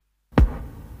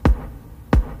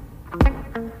Okay,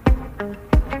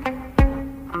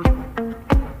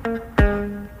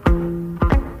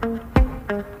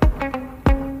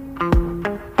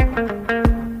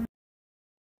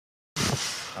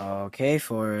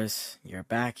 Forrest, you're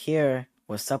back here.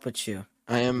 What's up with you?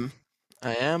 I am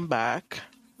I am back.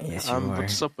 Yes, you are.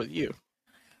 What's up with you?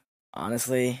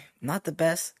 Honestly, not the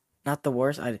best, not the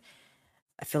worst. I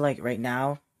feel like right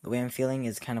now the way I'm feeling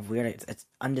is kind of weird. It's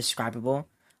undescribable.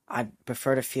 I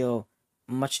prefer to feel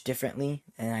much differently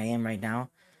than I am right now.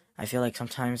 I feel like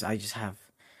sometimes I just have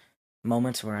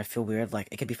moments where I feel weird. Like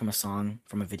it could be from a song,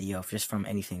 from a video, just from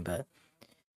anything, but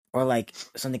or like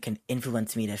something can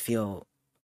influence me to feel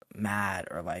mad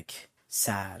or like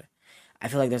sad. I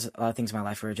feel like there's a lot of things in my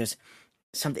life where just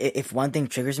something if one thing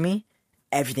triggers me,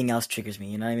 everything else triggers me.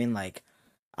 You know what I mean? Like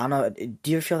I don't know.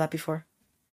 Do you ever feel that before?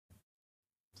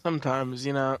 Sometimes,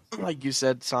 like you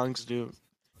said, songs do.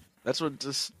 That's what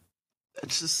just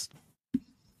it's just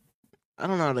I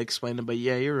don't know how to explain it, but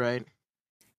yeah, you're right.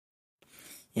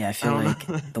 Yeah, I don't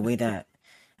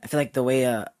I feel like the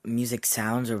way music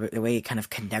sounds or the way it kind of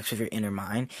connects with your inner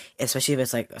mind, especially if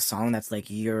it's like a song that's like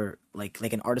your like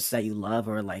an artist that you love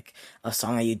or like a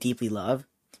song that you deeply love,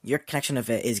 your connection of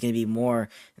it is going to be more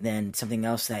than something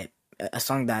else that a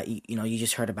song that you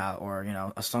just heard about or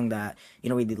a song that you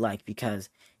don't really like because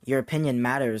your opinion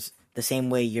matters the same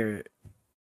way your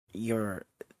your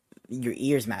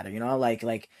ears matter.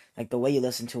 Like the way you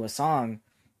listen to a song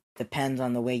depends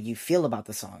on the way you feel about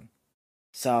the song.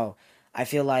 So I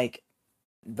feel like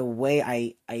the way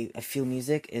I feel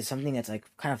music is something that's like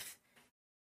kind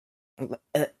of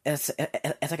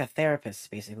it's like a therapist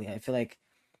basically. I feel like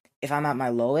if I'm at my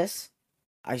lowest,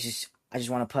 I just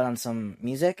want to put on some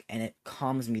music and it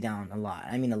calms me down a lot.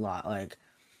 I mean a lot. Like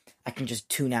I can just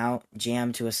tune out,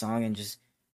 jam to a song and just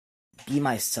be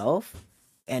myself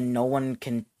and no one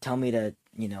can tell me to,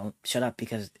 shut up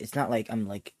because it's not like I'm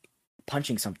like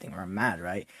punching something or I'm mad,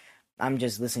 right? I'm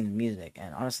just listening to music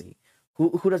and honestly,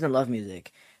 who doesn't love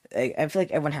music? I feel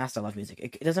like everyone has to love music.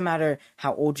 It doesn't matter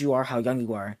how old you are, how young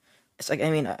you are. It's like I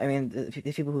mean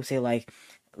the people who say like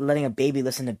letting a baby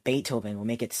listen to Beethoven will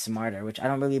make it smarter, which I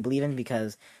don't really believe in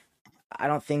because I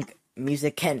don't think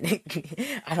music can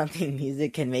I don't think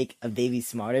music can make a baby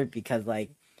smarter because like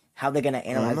how they're gonna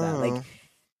I don't analyze that? Like know.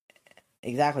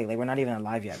 exactly, like we're not even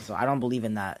alive yet, so I don't believe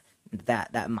in that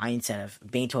mindset of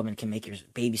Beethoven can make your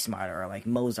baby smarter or like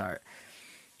Mozart.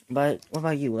 But what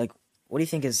about you? Like, what do you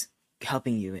think is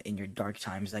helping you in your dark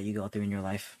times that you go through in your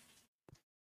life?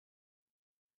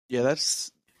 Yeah,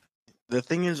 that's the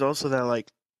thing is also that like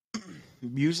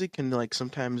music can like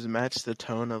sometimes match the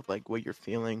tone of like what you're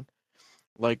feeling.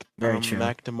 Like Very true.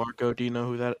 Mac DeMarco, do you know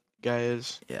who that guy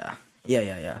is? Yeah. Yeah.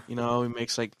 Yeah. Yeah. He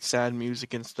makes like sad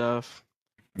music and stuff.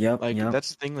 Yep. Like Yep. that's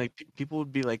the thing. Like people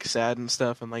would be like sad and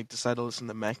stuff, and like decide to listen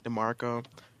to Mac DeMarco.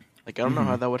 Like I don't know Mm-hmm.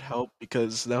 how that would help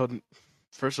because that would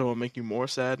first of all make you more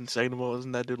sad, and second of all,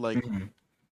 isn't that dude Mm-hmm.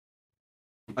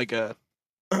 like a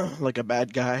like a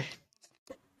bad guy?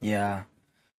 Yeah.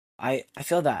 I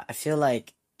feel that. I feel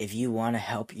like if you want to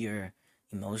help your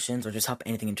emotions or just help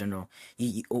anything in general,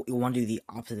 you want to do the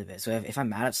opposite of it. So if I'm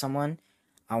mad at someone,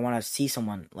 I want to see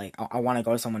someone like I want to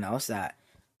go to someone else that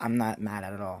I'm not mad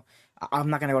at all.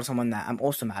 I'm not gonna go to someone that I'm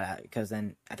also mad at because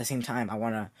then at the same time I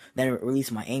want to then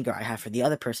release my anger I have for the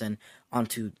other person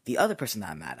onto the other person that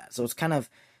I'm mad at. So it's kind of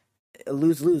a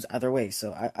lose lose either way.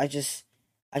 So I just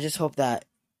hope that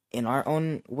in our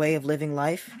own way of living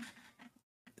life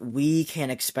we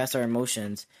can express our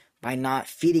emotions by not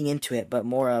feeding into it, but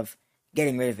more of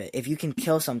getting rid of it. If you can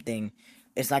kill something,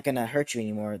 it's not gonna hurt you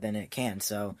anymore than it can.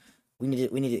 So we need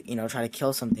to try to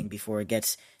kill something before it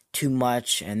gets too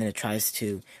much, and then it tries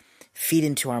to feed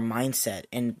into our mindset.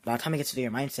 And by the time it gets to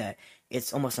your mindset,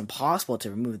 it's almost impossible to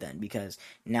remove then because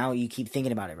now you keep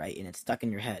thinking about it, right? And it's stuck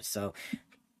in your head. So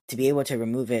to be able to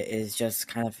remove it is just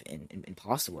kind of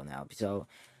impossible now. So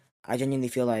I genuinely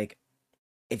feel like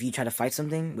if you try to fight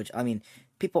something, which I mean,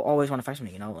 people always want to fight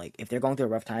something, like if they're going through a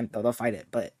rough time, they'll fight it,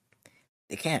 but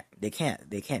they can't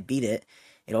beat it.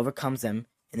 It overcomes them,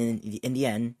 and then in the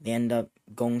end, they end up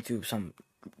going through some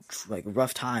like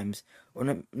rough times, or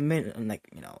like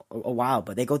a while,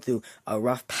 but they go through a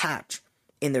rough patch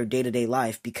in their day to day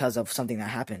life because of something that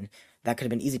happened that could have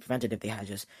been easily prevented if they had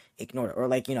just ignored it, or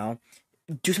like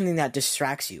do something that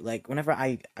distracts you. Like whenever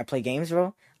I play games,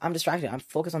 bro, I'm distracted. I'm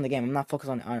focused on the game. I'm not focused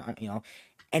on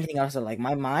anything else. Like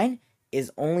my mind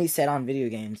is only set on video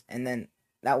games, and then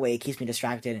that way it keeps me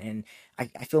distracted, and I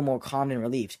feel more calm and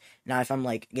relieved. Now, if I'm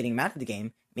like getting mad at the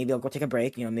game, maybe I'll go take a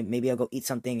break. Maybe I'll go eat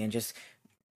something and just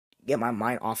get my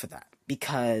mind off of that.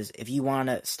 Because if you want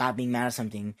to stop being mad at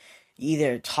something, you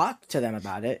either talk to them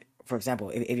about it for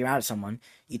example, if you're mad at someone,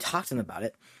 you talk to them about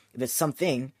it. If it's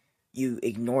something, you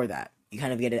ignore that. You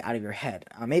kind of get it out of your head.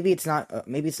 Maybe it's not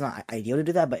ideal to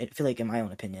do that, but I feel like, in my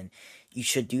own opinion, you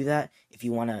should do that if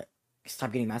you want to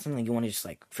stop getting mad at something. Like, you want to just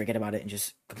like forget about it and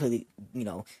just completely,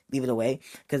 leave it away.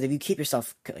 Because if you keep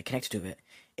yourself connected to it,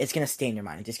 it's gonna stay in your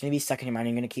mind. It's gonna be stuck in your mind.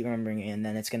 You're gonna keep remembering it, and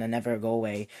then it's gonna never go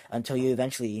away until you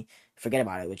eventually forget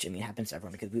about it. Which, I mean, happens to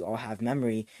everyone because we all have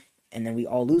memory, and then we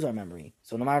all lose our memory.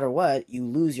 So no matter what, you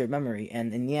lose your memory,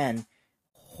 and in the end,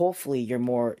 hopefully you're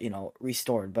more,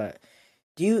 restored. But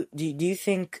do you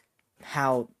think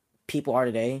how people are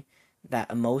today,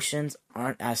 that emotions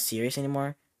aren't as serious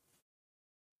anymore?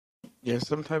 Yeah,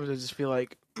 sometimes I just feel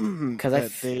like Because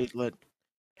that they let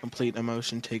complete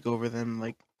emotion take over them.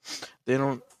 Like they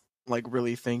don't like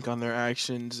really think on their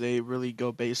actions. They really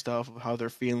go based off of how they're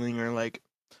feeling, or like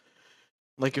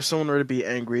if someone were to be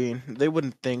angry, they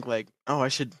wouldn't think like, oh, I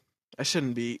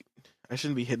shouldn't be, I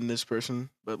shouldn't be hitting this person.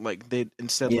 But like they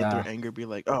instead let yeah. their anger be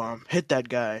like, oh, hit that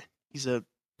guy. He's a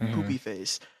Hmm. poopy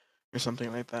face or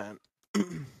something like that.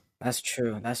 That's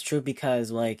true. That's true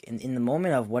because, like, in the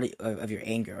moment of of your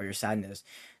anger or your sadness,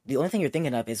 the only thing you're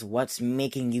thinking of is what's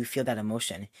making you feel that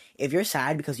emotion. If you're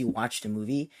sad because you watched a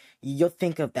movie, you'll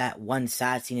think of that one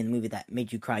sad scene in the movie that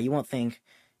made you cry. You won't think,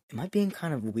 "Am I being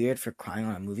kind of weird for crying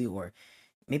on a movie?" Or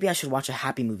maybe I should watch a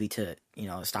happy movie to,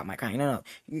 stop my crying. No, no.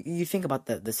 You think about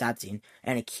the sad scene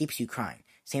and it keeps you crying.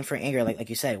 Same for anger, like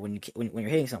you said, when you're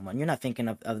hitting someone, you're not thinking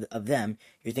of them,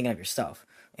 you're thinking of yourself.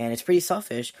 And it's pretty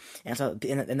selfish. And so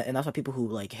and that's why people who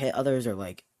like hit others, or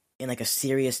like in like a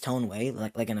serious tone way,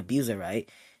 like an abuser, right?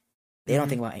 They don't Hmm.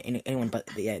 think about anyone but,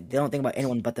 yeah, they don't think about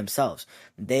anyone but themselves.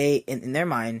 They, in their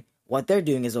mind, what they're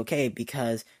doing is okay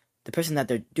because the person that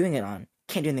they're doing it on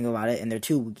can't do anything about it, and they're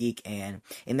too weak. And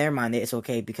in their mind, it's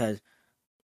okay because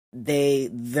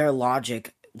their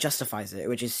logic justifies it,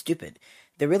 which is stupid.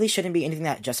 There really shouldn't be anything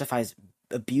that justifies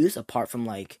abuse apart from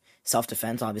like self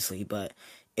defense, obviously. But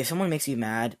if someone makes you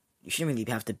mad, you shouldn't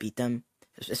really have to beat them,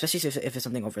 especially if it's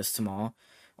something over small,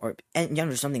 or and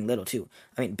younger, something little too.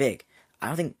 I mean, big. I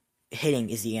don't think hitting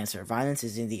is the answer. Violence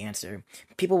isn't the answer.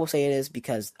 People will say it is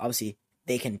because obviously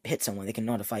they can hit someone, they can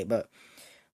know how to fight. But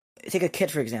take a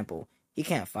kid for example. He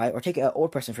can't fight. Or take an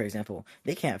old person for example.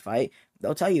 They can't fight.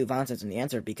 They'll tell you violence isn't the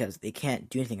answer because they can't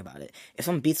do anything about it. If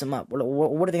someone beats them up, what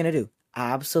are they gonna do?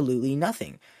 Absolutely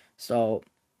nothing. So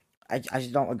I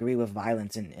just don't agree with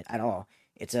violence at all.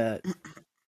 It's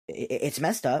it's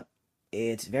messed up.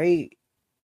 It's very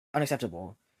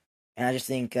unacceptable, and I just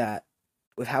think that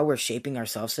with how we're shaping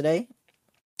ourselves today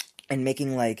and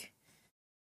making like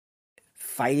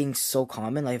fighting so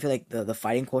common, like I feel like the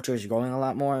fighting culture is growing a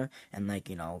lot more, and like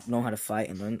knowing how to fight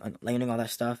and learning all that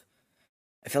stuff.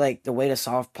 I feel like the way to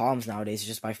solve problems nowadays is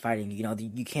just by fighting.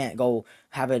 You can't go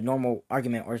have a normal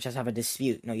argument or just have a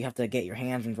dispute. You have to get your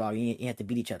hands involved. You have to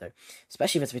beat each other,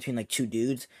 especially if it's between like two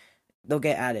dudes. They'll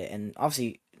get at it, and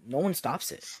obviously, no one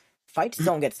stops it. Fights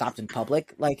don't get stopped in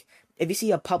public. Like, if you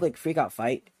see a public freakout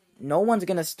fight, no one's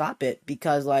gonna stop it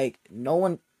because like no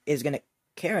one is gonna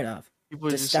care enough People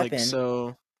are to just step like in.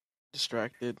 so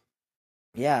distracted.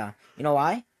 Yeah, you know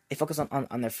why? They focus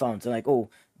on their phones. They're like, "Oh,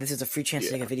 this is a free chance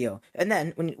to take a Yeah. video." And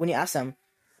then when you ask them,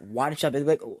 "Why did you up?" They're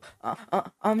like, "Oh,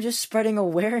 I'm just spreading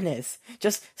awareness.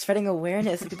 Just spreading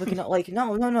awareness so people can know." Like,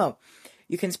 no, no, no.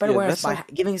 You can spread Yeah, awareness that's like by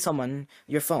giving someone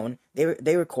your phone.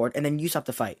 They record, and then you stop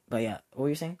the fight. But yeah, what were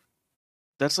you saying?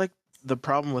 that's like the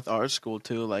problem with our school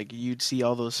too. Like you'd see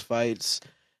all those fights,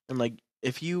 and like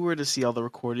if you were to see all the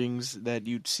recordings that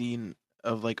you'd seen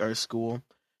of like our school,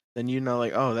 then you know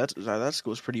like, oh, that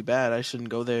school's pretty bad. I shouldn't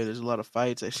go there. There's a lot of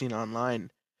fights I've seen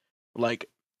online. Like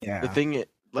the Yeah. thing,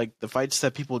 like the fights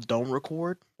that people don't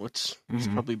record, which is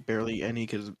Mm-hmm. probably barely any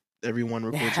because everyone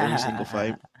records every single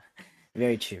fight.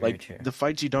 Very true. Very Like true. the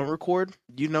fights you don't record,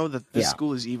 you know that this Yeah.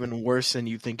 school is even worse than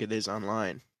you think it is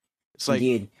online. It's like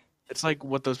Indeed. it's like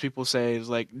what those people say is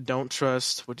like don't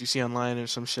trust what you see online or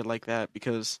some shit like that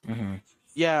because Mm-hmm.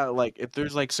 yeah, like if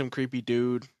there's like some creepy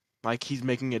dude like he's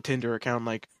making a Tinder account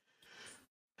like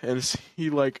and he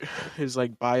like his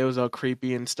like bio's all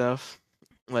creepy and stuff.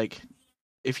 Like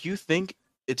if you think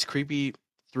it's creepy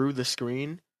through the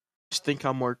screen, just think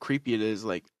how more creepy it is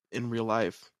like in real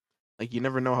life. Like you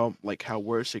never know how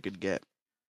worse it could get.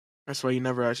 That's why you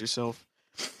never ask yourself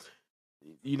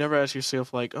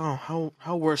like, oh,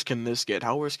 how worse can this get?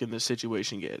 How worse can this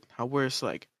situation get? How worse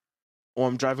like, oh,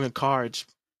 I'm driving a car.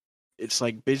 It's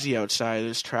like busy outside.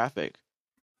 There's traffic.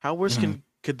 How worse Mm-hmm.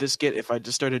 could this get if I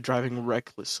just started driving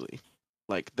recklessly?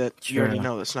 Like that, you already True.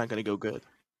 know that's not gonna go good.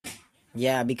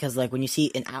 Yeah, because like when you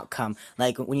see an outcome,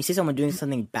 like when you see someone doing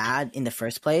something bad in the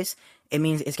first place, it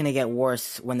means it's gonna get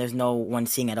worse when there's no one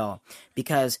seeing at all.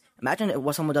 Because imagine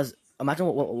what someone does. Imagine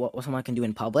what someone can do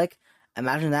in public.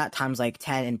 Imagine that times like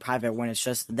 10 in private when it's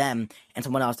just them and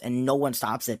someone else, and no one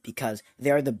stops it because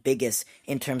they're the biggest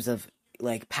in terms of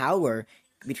like power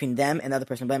between them and the other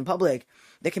person. But in public,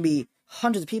 there can be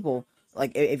hundreds of people.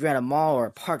 Like if you're at a mall or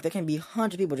a park, there can be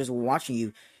hundreds of people just watching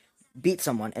you beat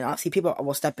someone, and obviously people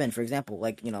will step in. For example,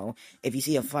 like if you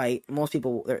see a fight, most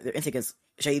people their instinct is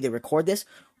should I either record this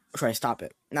or try to stop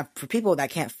it. Now, for people that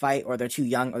can't fight or they're too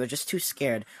young or they're just too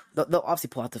scared, they'll obviously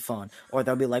pull out the phone or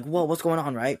they'll be like, "Whoa, what's going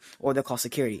on?" Right? Or they'll call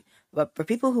security. But for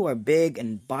people who are big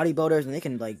and bodybuilders and they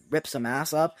can like rip some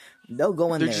ass up, they'll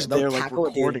go in They're there, just they'll there like tackle a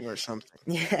dude. recording or something.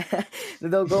 Yeah,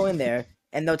 they'll go in there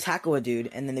and they'll tackle a dude,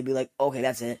 and then they'll be like, "Okay,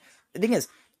 that's it." The thing is,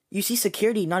 you see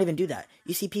security not even do that.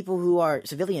 You see people who are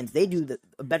civilians; they do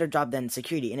a better job than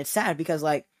security, and it's sad because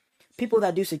like people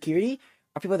that do security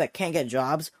are people that can't get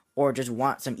jobs or just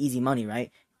want some easy money,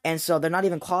 right? And so they're not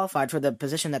even qualified for the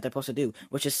position that they're supposed to do,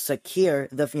 which is secure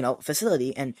the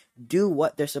facility and do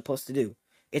what they're supposed to do.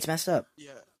 It's messed up.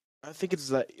 Yeah, I think it's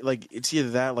that like it's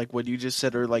either that like what you just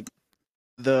said or like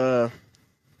the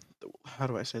how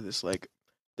do I say this like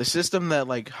the system that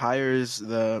like hires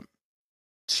the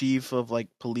chief of like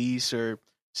police or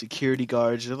security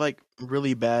guards. They're like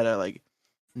really bad at like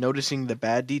noticing the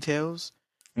bad details.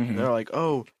 And Hmm. they're like,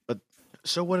 oh, but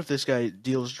so what if this guy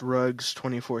deals drugs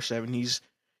 24/7?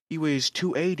 He weighs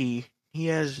 280. He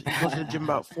goes to the gym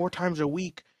about 4 times a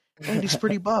week, and he's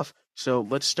pretty buff. So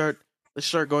let's start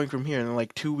going from here. And then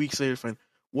like 2 weeks later, find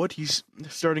what he's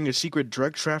starting a secret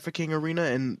drug trafficking arena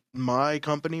in my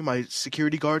company, my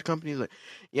security guard company. He's like,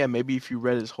 yeah, maybe if you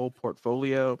read his whole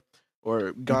portfolio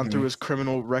or gone through Hmm. his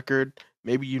criminal record,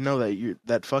 maybe you know that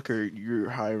that fucker you're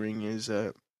hiring is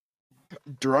a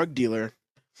drug dealer.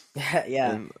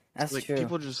 Yeah, And that's like true.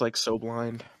 people are just like so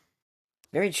blind.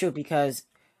 Very true, because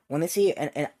when they see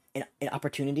an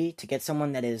opportunity to get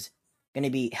someone that is going to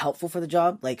be helpful for the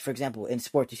job, like for example, in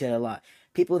sports, you see that a lot.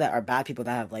 People that are bad, people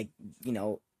that have like, you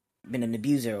know, been an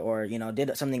abuser or,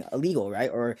 did something illegal, right?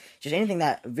 Or just anything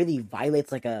that really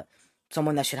violates like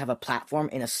someone that should have a platform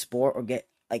in a sport or get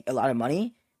like a lot of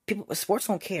money. People, sports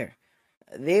don't care.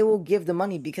 They will give the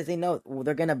money because they know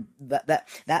they're gonna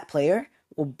that player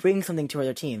will bring something to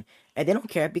their team, and they don't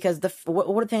care because what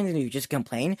are things to do? Just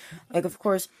complain? Like, of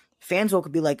course, fans will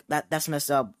be like that's messed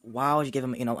up. Why would you give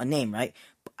him a name, right?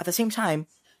 But at the same time,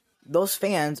 those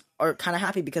fans are kind of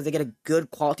happy because they get a good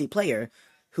quality player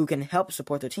who can help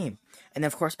support their team. And then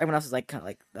of course everyone else is like kind of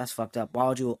like that's fucked up. Why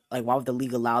would the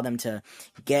league allow them to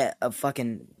get a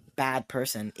fucking bad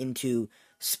person into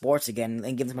sports again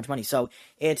and give them so much money? So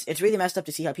it's really messed up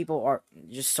to see how people are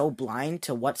just so blind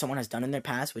to what someone has done in their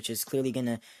past, which is clearly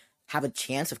gonna have a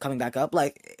chance of coming back up.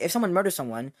 Like if someone murders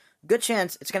someone, good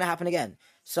chance it's gonna happen again.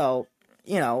 So,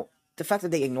 the fact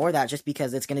that they ignore that just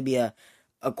because it's gonna be a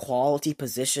quality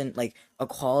position, like a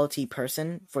quality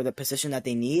person for the position that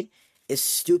they need, is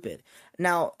stupid.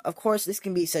 Now, of course, this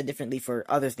can be said differently for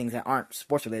other things that aren't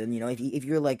sports related. If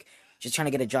you're like just trying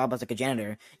to get a job as like a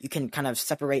janitor, you can kind of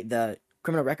separate the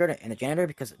criminal record and the janitor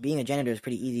because being a janitor is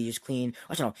pretty easy. You just clean.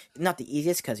 Actually, no, not the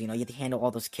easiest because you have to handle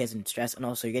all those kids and stress, and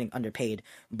also you're getting underpaid.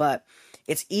 But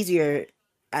it's easier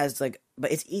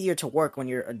but it's easier to work when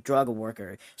you're a drug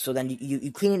worker. So then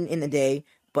you clean in the day,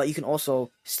 but you can also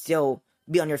still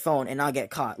be on your phone and not get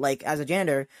caught. Like as a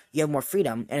janitor, you have more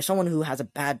freedom, and if someone who has a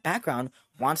bad background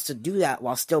wants to do that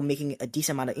while still making a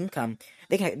decent amount of income,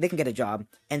 they can get a job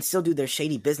and still do their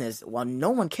shady business while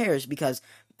no one cares because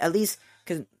at least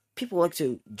because people like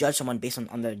to judge someone based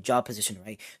on their job position,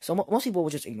 right? So most people will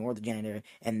just ignore the janitor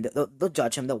and they'll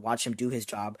judge him, they'll watch him do his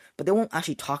job, but they won't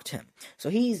actually talk to him. So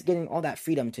he's getting all that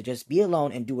freedom to just be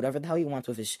alone and do whatever the hell he wants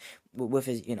with his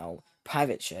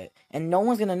private shit, and no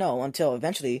one's gonna know until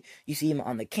eventually you see him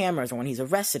on the cameras or when he's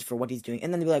arrested for what he's doing,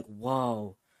 and then they'll be like,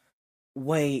 "Whoa,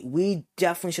 wait, we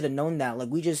definitely should have known that. Like,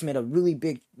 we just made a really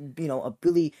big, a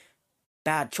really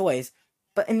bad choice."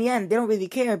 But in the end, they don't really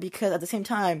care because at the same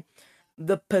time,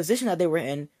 the position that they were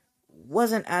in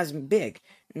wasn't as big.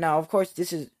 Now, of course,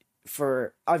 this is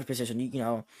for every position.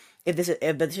 But this is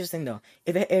the thing though.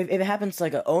 If it happens to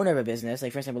like an owner of a business,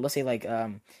 like for example, let's say like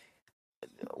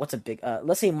what's a big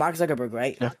let's say Mark Zuckerberg,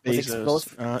 right, Jeff was Bezos. exposed.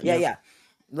 Yeah, Yeah. yeah.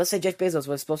 Let's say Jeff Bezos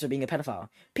was exposed for being a pedophile.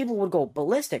 People would go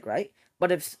ballistic, right?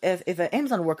 But if an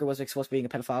Amazon worker was exposed for being a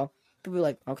pedophile, people would be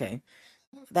like, okay,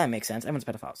 that makes sense. Everyone's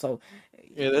a pedophile. So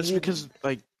Yeah, that's you because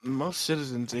like most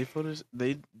citizens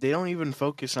they don't even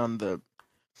focus on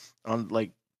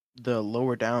like the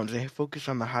lower downs. They focus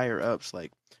on the higher ups.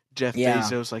 Like Jeff Yeah.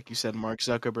 Bezos, like you said, Mark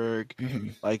Zuckerberg, Hmm.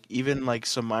 like even like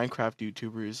some Minecraft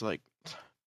YouTubers, like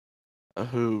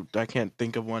who I can't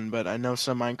think of one, but I know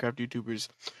some Minecraft YouTubers.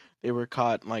 They were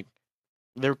caught like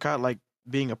they were caught like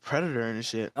being a predator and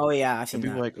shit, Oh yeah, I've and seen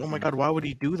people were that. like, "Oh my Hmm. god, why would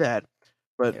he do that?"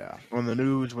 But Yeah. on the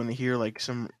news, when they hear like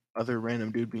some other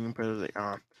random dude being a predator,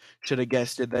 like, should have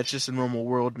guessed it. That's just a normal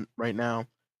world right now.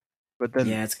 But then,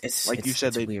 Yeah, it's like you it's said,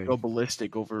 it's they weird. go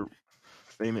ballistic over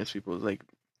famous people. Like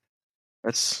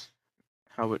that's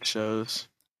how it shows.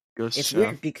 Goes to It's show.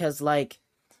 weird because like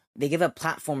they give a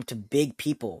platform to big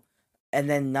people and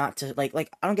then not to like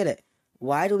I don't get it.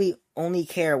 Why do we only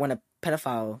care when a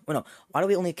pedophile? Well, no, why do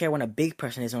we only care when a big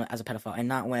person is on as a pedophile and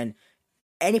not when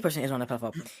any person is on a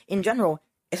pedophile? In general,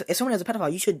 if someone is a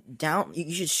pedophile,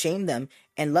 you should shame them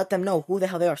and let them know who the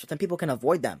hell they are, so then people can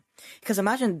avoid them. Because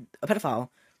imagine a pedophile,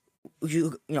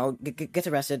 gets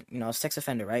arrested, sex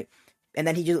offender, right? And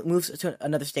then he just moves to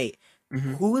another state.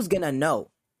 Hmm. Who is gonna know?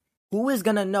 Who is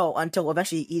gonna know until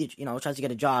eventually he, tries to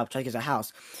get a job, tries to get a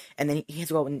house, and then he has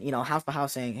to go and house by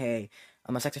house saying, "Hey,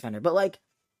 I'm a sex offender." But like,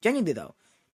 genuinely though,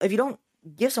 if you don't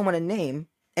give someone a name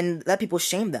and let people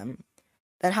shame them,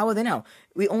 then how will they know?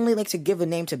 We only like to give a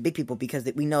name to big people because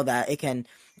we know that it can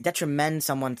detriment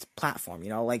someone's platform.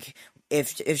 Like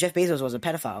if Jeff Bezos was a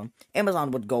pedophile,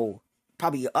 Amazon would go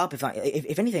probably up.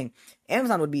 If anything,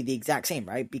 Amazon would be the exact same,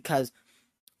 right? Because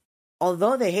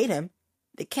although they hate him,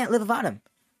 they can't live without him.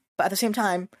 But at the same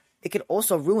time, it could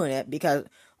also ruin it because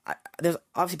there's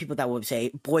obviously people that would say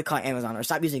boycott Amazon or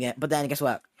stop using it. But then guess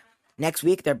what? Next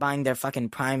week they're buying their fucking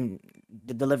Prime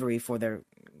delivery for their,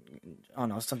 I don't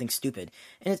know, something stupid,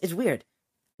 and it's weird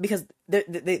because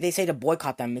they say to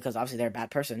boycott them because obviously they're a bad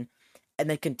person, and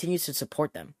then continues to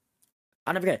support them.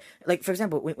 I'll never get it. Like for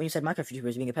example, when you said Minecraft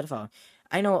YouTubers being a pedophile,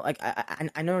 I know like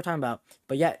I know what we're talking about,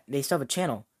 but yet they still have a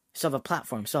channel, still have a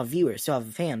platform, still have viewers, still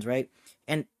have fans, right?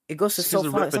 And it goes to Just because so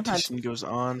the far that sometimes, repetition goes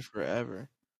on forever.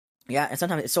 yeah, and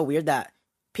sometimes it's so weird that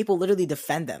people literally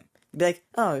defend them. Be like,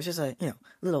 oh, it's just a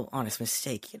little honest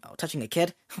mistake, touching a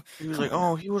kid. He was Come like, on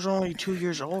now, "Oh, he was only 2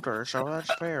 years older, so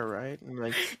that's fair, right?" And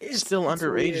like, still it's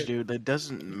underage, weird. dude. That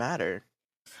doesn't matter.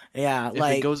 Yeah, If it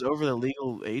like goes over the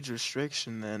legal age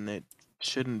restriction, then it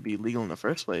shouldn't be legal in the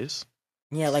first place.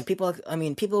 yeah, like people. I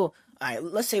mean, people. All right,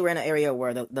 let's say we're in an area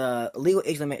where the legal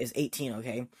age limit is 18.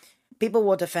 Okay, people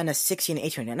will defend a 16,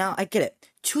 18. Now I get it.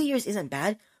 2 years isn't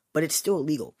bad, but it's still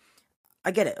illegal. I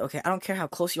get it. Okay, I don't care how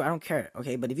close you are. I don't care.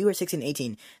 Okay, but if you were 16,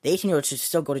 18, the 18-year-old should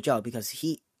still go to jail because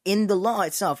he, in the law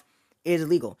itself, it is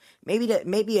illegal. Maybe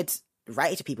it's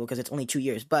right to people because it's only 2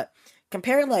 years, but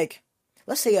compare like,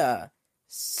 let's say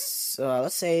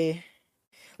let's say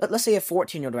let's say a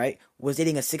 14-year-old, right, was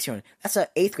dating a 6-year-old. That's a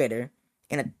 8th grader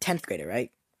and a 10th grader,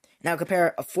 right? Now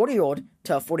compare a 40-year-old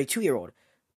to a 42-year-old.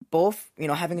 Both,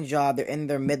 having a job, they're in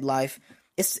their midlife.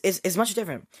 It's much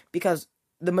different because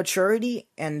the maturity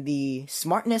and the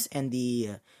smartness and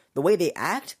the way they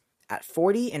act at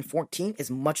 40 and 14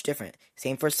 is much different.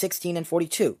 Same for 16 and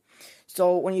 42.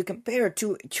 So when you compare a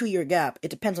two-year gap, it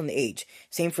depends on the age.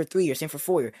 Same for 3 years, same for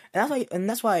 4 years. And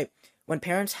that's why when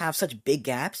parents have such big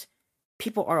gaps,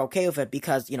 people are okay with it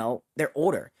because they're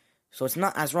older, so it's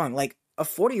not as wrong. Like a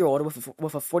 40-year-old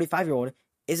with a 45-year-old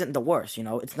isn't the worst.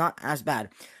 It's not as bad.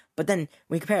 But then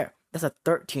when you compare, that's a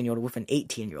 13-year-old with an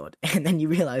 18-year-old, and then you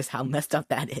realize how messed up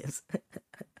that is.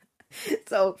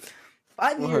 So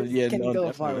five Well, years yeah, can no, go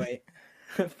a far definitely.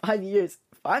 way. 5 years.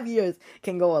 5 years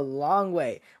can go a long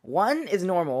way. One is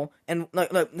normal, and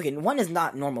look, okay, one is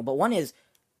not normal, but one is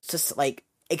just like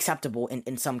acceptable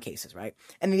in some cases, right?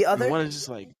 And the And other, one is just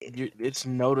like it's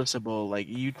noticeable. Like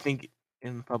you think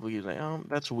in public, you're like, "Oh,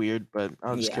 that's weird," but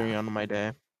I'll just carry yeah. on with my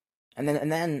day. And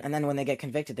then when they get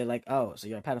convicted, they're like, "Oh, so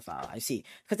you're a pedophile." I see.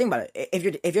 Because think about it: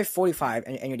 if you're 45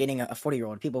 and you're dating a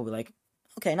 40-year-old, people will be like,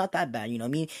 "Okay, not that bad."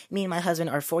 Me and my husband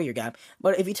are 4 year gap.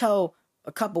 But if you tell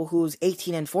a couple who's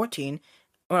 18 and 14,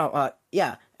 well,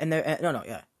 yeah, and they're no, no,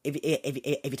 yeah. If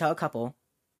you tell a couple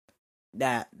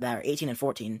that are 18 and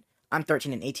 14, I'm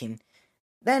 13 and 18,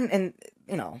 then and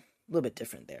a little bit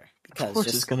different there Of because course,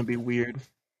 it's just gonna be weird.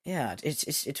 yeah,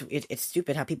 it's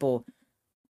stupid how people,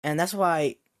 and that's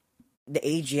why the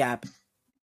age gap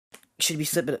should be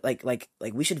split like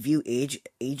we should view age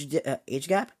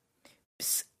gap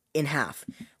in half,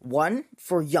 one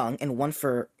for young and one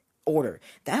for older.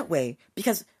 That way,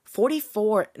 because 40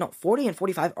 and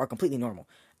 45 are completely normal.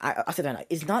 I said that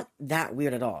it's not that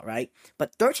weird at all, right?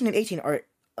 But 13 and 18 are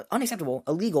unacceptable,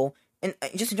 illegal, and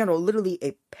just in general, literally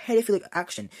a pedophilic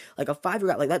action. Like a 5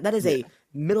 year old, like that is Yeah. a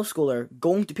middle schooler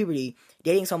going to puberty,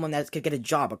 dating someone that could get a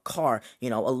job, a car,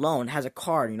 alone, has a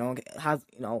car,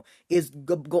 is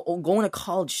going to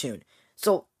college soon.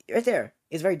 So right there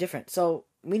is very different. So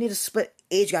we need to split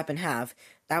age gap in half.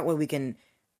 That way we can,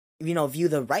 view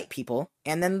the right people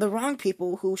and then the wrong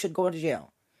people who should go to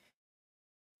jail.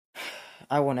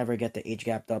 I will never get the age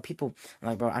gap though. People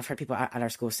like, bro, I've heard people at our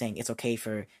school saying it's okay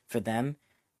for them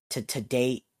to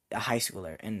date a high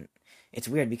schooler, and it's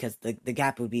weird because the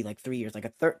gap would be like 3 years, like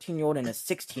a 13-year-old and a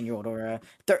 16-year-old, or a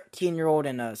 13-year-old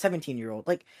and a 17-year-old.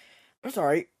 Like, I'm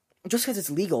sorry, just because it's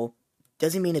legal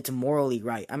doesn't mean it's morally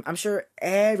right. I'm sure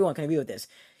everyone can agree with this.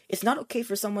 It's not okay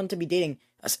for someone to be dating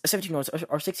a 17-year-old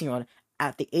or 16-year-old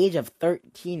at the age of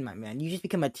 13, my man. You just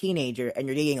become a teenager and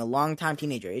you're dating a long time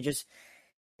teenager.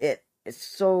 It's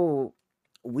so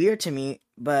weird to me,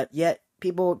 but yet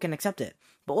people can accept it.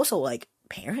 But also, like,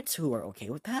 parents who are okay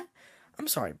with that, I'm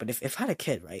sorry, but if I had a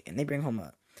kid, right, and they bring home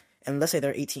and let's say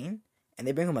they're 18, and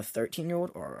they bring home a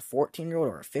 13-year-old or a 14-year-old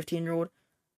or a 15-year-old,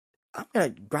 I'm gonna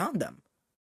ground them.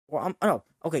 Well, no,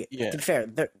 okay. Yeah. To be fair,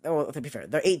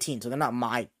 they're 18, so they're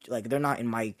not they're not in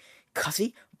my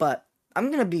custody. But I'm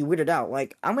gonna be weirded out.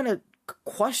 Like, I'm gonna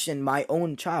question my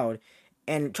own child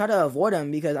and try to avoid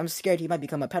him because I'm scared he might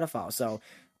become a pedophile. So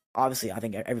obviously, I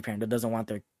think every parent doesn't want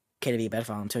their kid to be a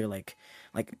pedophile until you're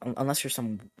unless you're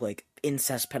some like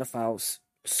incest pedophiles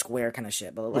square kind of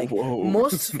shit. But like Whoa.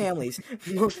 most families,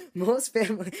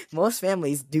 most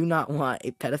families do not want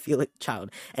a pedophilic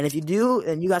child. And if you do,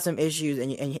 and you got some issues,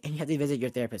 and you have to visit your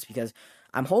therapist, because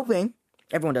I'm hoping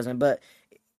everyone doesn't, but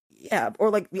yeah, or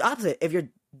like the opposite. If your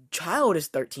child is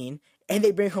 13 and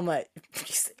they bring home a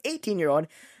 18-year-old,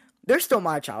 they're still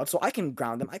my child, so I can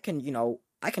ground them. I can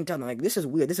tell them, like, this is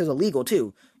weird. This is illegal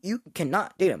too. You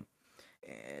cannot date him.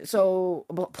 So,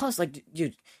 but plus, like,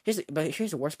 dude, here's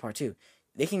the worst part too.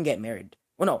 They can get married.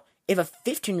 Well, no, if a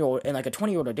 15-year-old and like a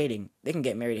 20-year-old are dating, they can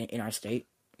get married in our state.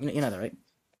 You know that, right?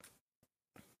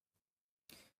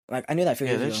 Like, I knew that a few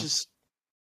Yeah, years that's ago. just.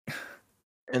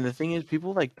 And the thing is,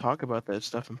 people like talk about that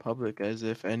stuff in public as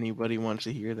if anybody wants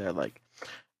to hear that. Like,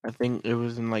 I think it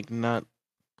was in like not,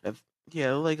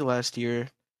 yeah, like last year,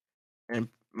 and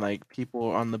like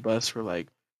people on the bus were like,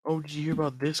 "Oh, did you hear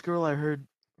about this girl? I heard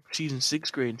she's in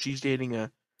sixth grade and she's in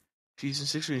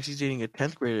sixth grade and she's dating a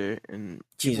 10th grader." And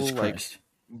Jesus people like Christ.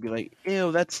 be like,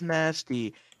 "Ew, that's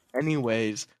nasty."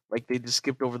 Anyways, like they just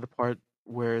skipped over the part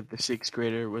where the sixth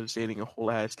grader was dating a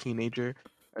whole ass teenager.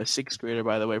 A sixth grader,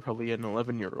 by the way, probably an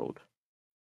 11-year-old.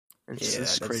 It's Yeah,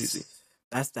 just crazy.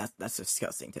 that's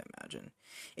disgusting to imagine.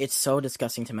 It's so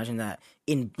disgusting to imagine that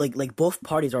in like both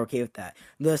parties are okay with that.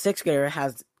 The sixth grader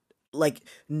has like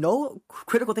no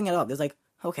critical thing at all. There's like,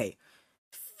 okay,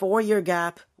 4 year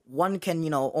gap. One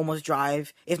can almost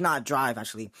drive, if not drive.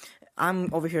 Actually,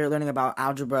 I'm over here learning about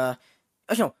algebra.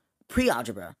 Actually, no,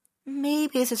 pre-algebra.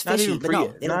 Maybe this is fishy, but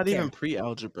no, they don't Not even care.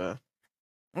 pre-algebra.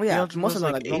 Oh yeah, Pre-algebra most of was them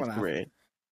are like like normal eighth math. grade.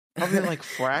 Probably like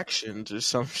fractions or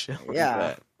some shit like Yeah.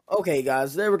 that. Okay,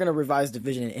 guys, today we're gonna revise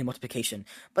division and multiplication.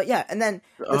 But yeah, and then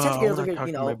the tenth Oh, I'm graders are not here,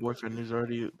 talking to my boyfriend who's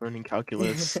already learning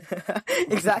calculus.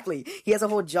 exactly. He has a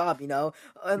whole job, and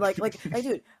hey,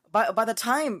 dude. By the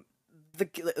time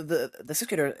the sixth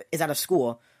grader is out of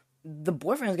school, the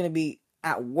boyfriend is gonna be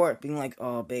at work, being like,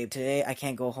 "Oh, babe, today I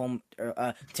can't go home.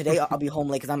 Or, today I'll be home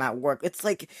late because I'm at work." It's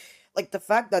like the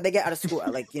fact that they get out of school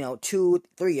at 2,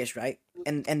 3 ish, right?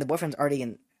 And the boyfriend's already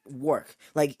in work.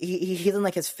 Like he's in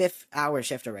like his 5th hour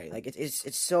shift already. Like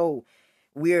it's so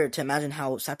weird to imagine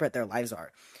how separate their lives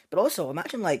are. But also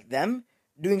imagine like them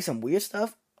doing some weird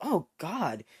stuff. Oh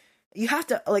God, you have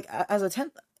to like as a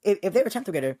tenth. If they were 10th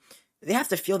grader, they have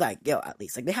to feel that guilt at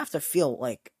least. Like they have to feel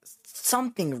like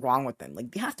something wrong with them.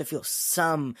 Like they have to feel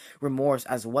some remorse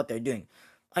as to what they're doing.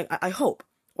 I hope,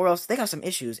 or else they got some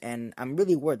issues, and I'm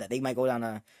really worried that they might go down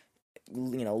a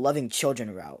loving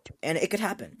children route, and it could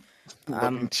happen.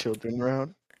 Loving children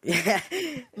around. Yeah,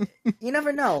 you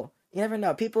never know. You never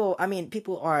know. People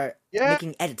are Yeah.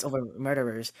 making edits over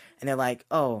murderers, and they're like,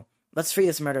 "Oh, let's free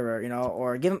this murderer,"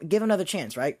 or give him another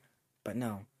chance, right? But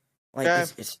no, like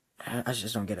Okay. I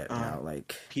just don't get it.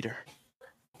 Like, Peter,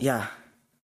 yeah,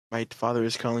 my father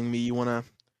is calling me. You wanna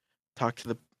talk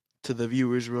to the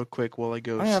viewers real quick while I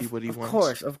go oh yeah, see what he of wants?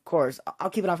 course, of course. I'll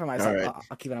keep it on for All myself. right.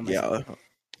 I'll keep it on Yeah. myself.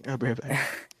 I'll be right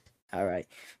back. All right,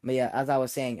 but yeah, as I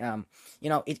was saying,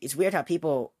 it's weird how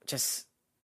people just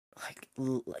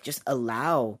just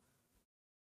allow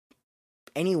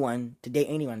anyone to date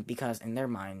anyone because in their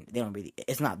mind they don't really,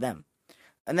 it's not them.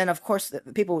 And then of course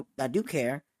the people that do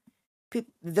care,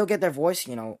 they'll get their voice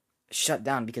shut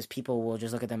down because people will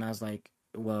just look at them as like,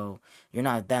 well, you're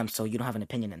not them, so you don't have an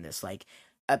opinion in this. Like,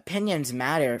 opinions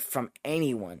matter from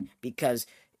anyone because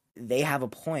they have a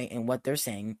point in what they're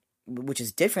saying, which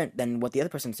is different than what the other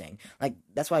person's saying. Like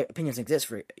that's why opinions exist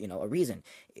for a reason,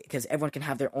 because everyone can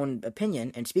have their own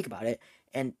opinion and speak about it,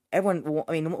 and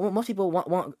most people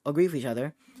won't agree with each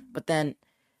other, but then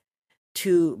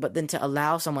to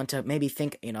allow someone to maybe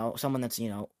think, someone that's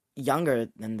younger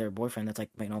than their boyfriend, that's like,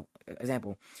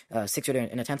 example, sixth grader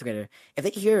and a 10th grader, if they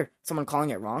hear someone calling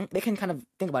it wrong, they can kind of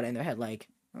think about it in their head, like,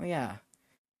 oh yeah,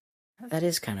 that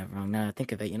is kind of wrong now I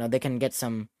think of it. They can get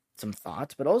some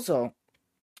thoughts, but also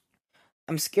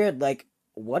I'm scared, like,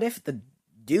 what if the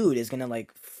dude is gonna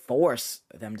like force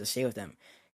them to stay with them?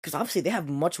 Because obviously they have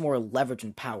much more leverage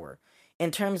and power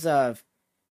in terms of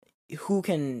who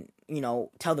can,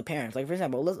 tell the parents. Like, for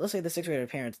example, let's say the sixth grader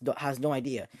parents has no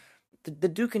idea. The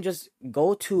dude can just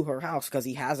go to her house because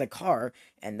he has a car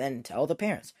and then tell the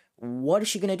parents. What is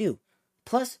she gonna do?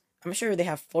 Plus, I'm sure they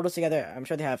have photos together. I'm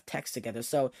sure they have texts together.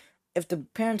 So if the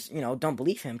parents, don't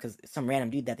believe him because some random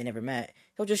dude that they never met,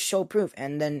 he'll just show proof,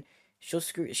 and then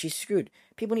she's screwed.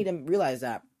 People need to realize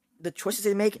that the choices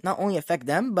they make not only affect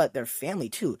them but their family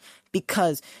too,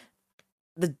 because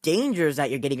the dangers that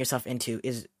you're getting yourself into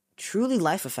is truly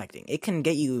life affecting. It can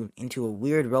get you into a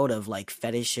weird road of like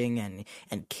fetishing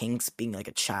and kinks, being like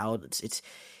a child. It's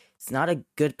not a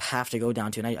good path to go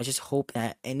down to, and I just hope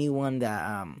that anyone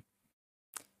that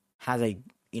has a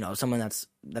someone that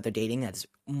they're dating that's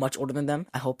much older than them,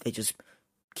 I hope they just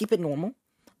keep it normal.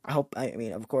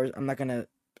 Of course, I'm not gonna.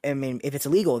 If it's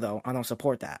illegal though, I don't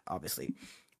support that. Obviously,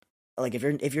 like if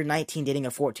you're 19 dating a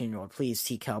 14-year-old, please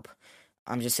seek help.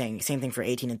 I'm just saying, same thing for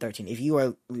 18 and 13.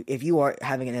 If you are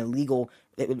having an illegal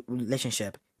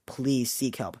relationship, please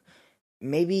seek help.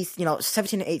 Maybe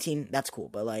 17 and 18, that's cool,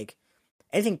 but like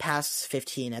anything past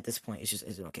 15 at this point is just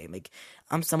isn't okay. Like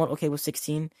I'm somewhat okay with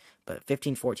 16, but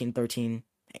 15, 14, 13,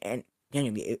 and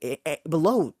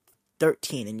below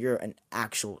 13, and you're an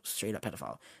actual straight up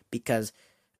pedophile, because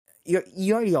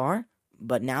you already are,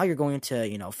 but now you're going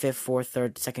into fifth, fourth,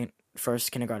 third, second,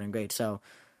 first kindergarten grade. So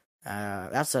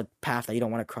that's a path that you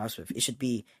don't want to cross with. It should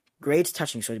be grades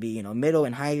touching, so it'd be middle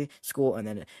and high school, and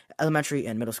then elementary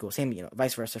and middle school. Same,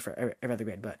 vice versa for every other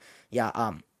grade. But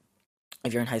yeah,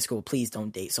 if you're in high school, please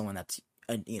don't date someone that's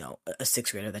a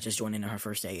sixth grader that just joined in on her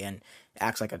first day and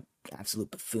acts like an absolute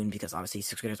buffoon, because obviously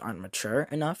sixth graders aren't mature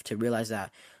enough to realize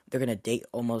that they're gonna date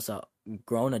almost a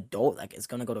grown adult like is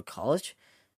gonna go to college.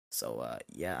 So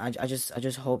yeah, I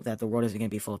just hope that the world isn't gonna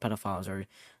be full of pedophiles, or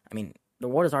the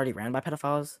world is already ran by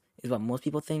pedophiles, is what most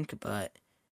people think, but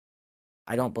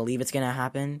I don't believe it's gonna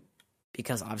happen,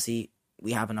 because obviously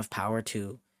we have enough power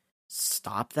to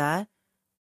stop that.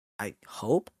 I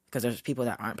hope, because there's people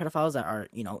that aren't pedophiles that are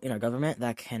in our government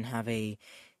that can have a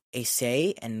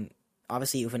say, and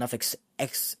obviously with enough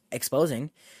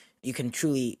exposing, you can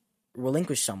truly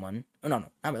relinquish someone. Oh, no,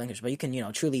 not relinquish, but you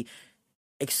can truly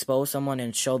expose someone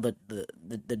and show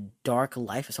the dark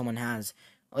life someone has.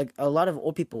 Like a lot of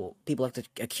old people like to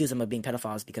accuse them of being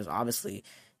pedophiles, because obviously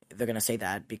they're gonna say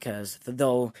that because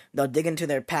they'll dig into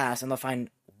their past and they'll find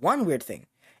one weird thing,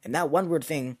 and that one weird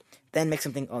thing then makes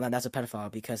them think, oh, that's a pedophile,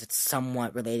 because it's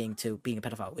somewhat relating to being a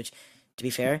pedophile. Which, to be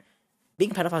fair,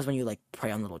 being a pedophile is when you like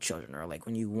prey on little children, or like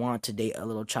when you want to date a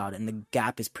little child and the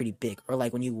gap is pretty big, or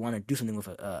like when you want to do something with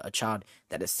a child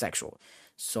that is sexual.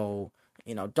 So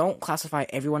don't classify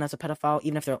everyone as a pedophile,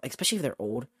 even if especially if they're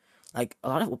old. Like a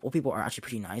lot of old people are actually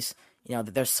pretty nice.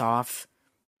 That they're soft,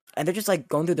 and they're just like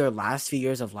going through their last few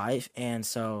years of life, and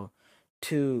so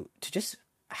to just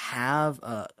have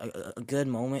a good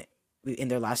moment in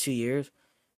their last few years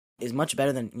is much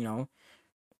better than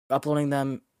uploading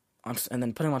them and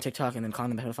then putting them on TikTok and then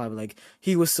calling them pedophile, like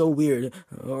he was so weird,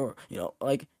 or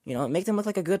make them look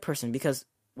like a good person, because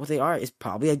what they are is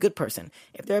probably a good person.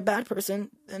 If they're a bad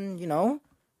person, then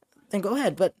then go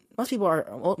ahead. But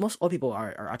most old people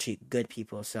are actually good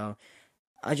people. So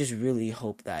I just really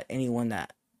hope that anyone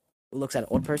that looks at an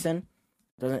old person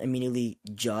doesn't immediately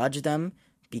judge them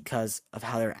because of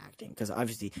how they're acting. Because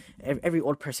obviously, every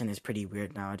old person is pretty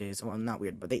weird nowadays. Well, not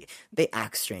weird, but they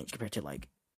act strange compared to like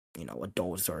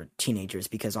adults or teenagers.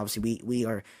 Because obviously we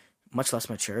are much less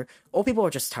mature. Old people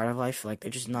are just tired of life. Like they're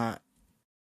just not.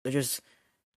 They're just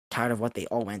tired of what they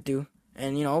all went through.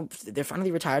 And they're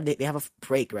finally retired. They have a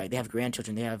break, right? They have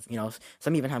grandchildren. They have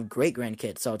some even have great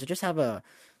grandkids. So to just have a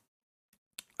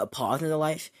pause in their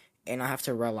life and not have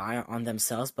to rely on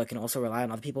themselves, but can also rely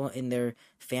on other people in their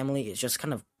family, is just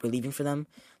kind of relieving for them.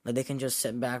 Like they can just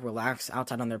sit back, relax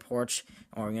outside on their porch,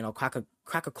 or crack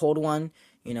a cold one,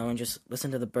 and just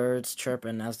listen to the birds chirp,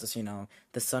 and as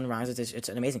the sun rises, it's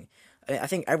amazing. I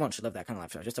think everyone should live that kind of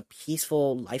lifestyle, just a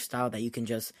peaceful lifestyle that you can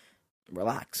just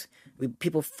relax.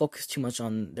 People focus too much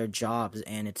on their jobs,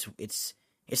 and it's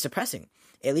depressing.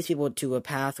 It leads people to a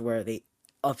path where they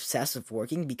obsessed with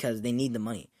working because they need the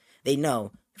money. They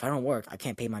know if I don't work, I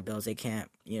can't pay my bills. They can't,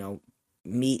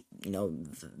 meet,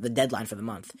 the deadline for the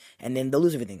month, and then they'll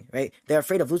lose everything. Right? They're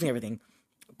afraid of losing everything,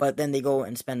 but then they go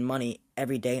and spend money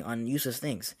every day on useless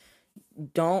things.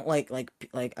 Don't like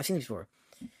I've seen this before.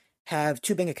 Have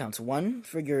two bank accounts. One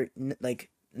for your like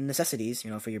necessities,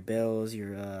 for your bills,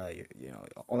 your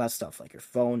all that stuff, like your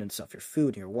phone and stuff, your food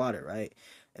and your water, right?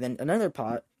 And then another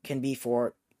pot can be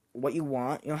for what you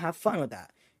want. Have fun with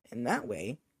that. And that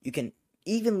way, you can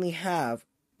evenly have,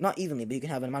 not evenly, but you can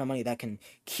have an amount of money that can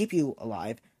keep you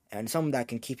alive, and some that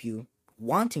can keep you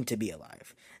wanting to be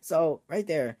alive. So right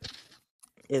there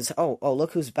is, oh,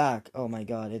 look who's back. Oh my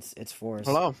God, it's Forrest.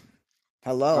 Hello,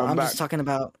 Hello. I'm I'm back. just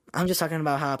talking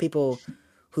about how people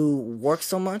who work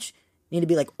so much need to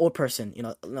be like old person,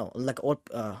 no, like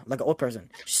an old person.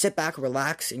 Sit back,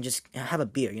 relax, and just have a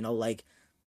beer, like,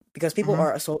 because people Hmm.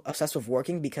 are so obsessed with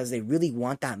working because they really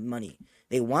want that money.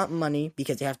 They want money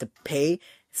because they have to pay,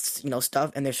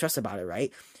 stuff, and they're stressed about it,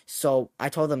 right? So I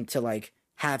told them to like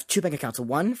have two bank accounts,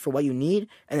 one for what you need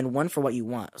and then one for what you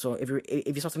want. So if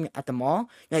you saw something at the mall,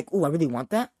 you're like, oh, I really want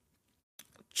that.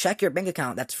 Check your bank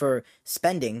account that's for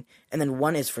spending, and then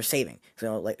one is for saving.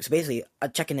 So basically a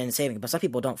checking and saving. But some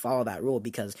people don't follow that rule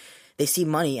because they see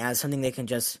money as something they can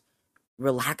just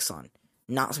relax on,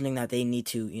 not something that they need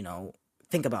to,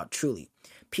 think about truly.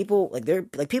 People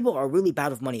people are really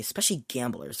bad with money, especially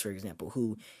gamblers, for example,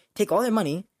 who take all their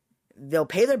money, they'll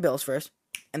pay their bills first,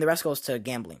 and the rest goes to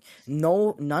gambling.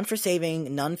 No, none for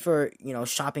saving, none for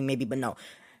shopping maybe, but no,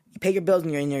 you pay your bills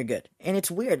and you're good. And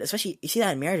it's weird, especially you see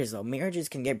that in marriages though. Marriages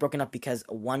can get broken up because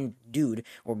one dude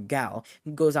or gal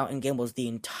goes out and gambles the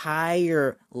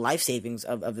entire life savings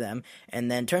of them, and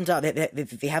then turns out that if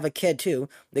they have a kid too,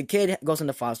 the kid goes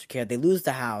into foster care. They lose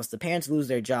the house, the parents lose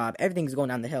their job, everything's going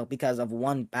down the hill because of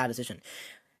one bad decision.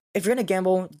 If you're gonna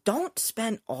gamble, don't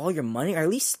spend all your money, or at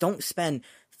least don't spend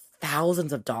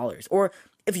thousands of dollars. Or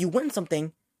if you win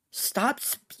something, stop.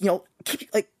 Keep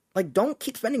don't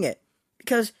keep spending it,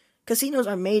 because casinos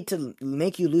are made to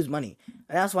make you lose money,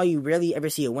 and that's why you rarely ever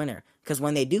see a winner. Because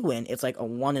when they do win, it's like a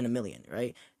 1 in a million,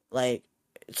 right? Like,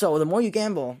 so the more you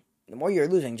gamble, the more you're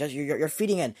losing. Just you're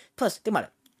feeding in. Plus, think about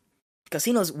it.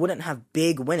 Casinos wouldn't have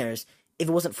big winners if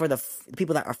it wasn't for the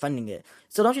people that are funding it.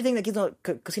 So don't you think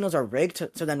that casinos are rigged?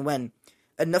 So then when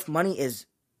enough money is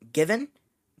given,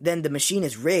 then the machine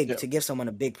is rigged Yeah, to give someone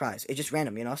a big prize. It's just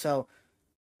random, So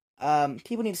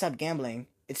people need to stop gambling.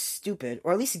 It's stupid,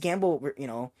 or at least gamble,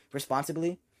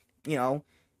 responsibly. You know,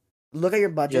 look at your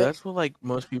yeah, budget. that's what like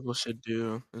most people should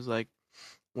do. Is like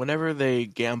whenever they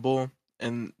gamble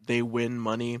and they win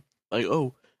money, like,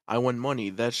 oh, I won money.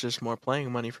 That's just more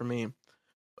playing money for me.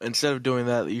 Instead of doing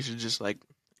that, you should just like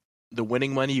the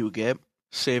winning money you get,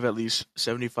 save at least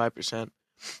 75%,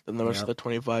 then the rest of Yep. the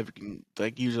 25 you can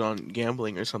like use it on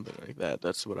gambling or something like that.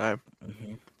 That's what I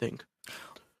Hmm. think.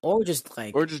 Or just Or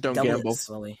like just don't double it gamble.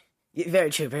 slowly. Very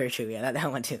true, very true. Yeah,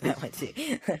 that one too. That one too.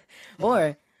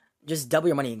 Or just double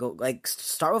your money. Go like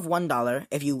start with $1.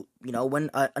 If you win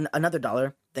another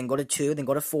dollar, then go to two, then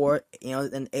go to four,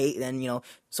 then eight, then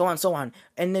so on, so on.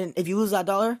 And then if you lose that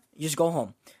dollar, you just go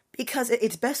home, because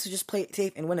it's best to just play it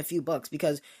safe and win a few bucks.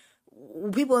 Because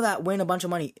people that win a bunch of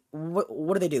money,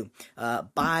 what do they do?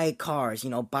 Buy cars,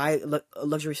 buy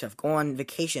luxury stuff, go on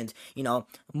vacations.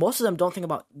 Most of them don't think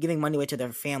about giving money away to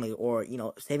their family, or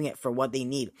saving it for what they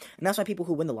need. And that's why people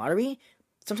who win the lottery,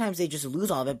 sometimes they just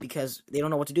lose all of it because they don't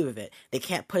know what to do with it. They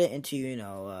can't put it into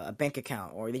a bank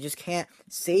account, or they just can't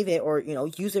save it, or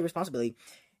use it responsibly.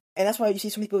 And that's why you see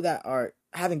some people that are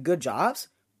having good jobs,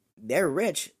 they're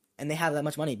rich and they have that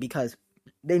much money because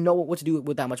they know what to do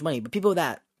with that much money. But people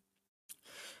that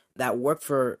work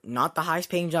for not the highest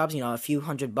paying jobs, a few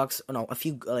 $100, no, a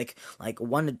few like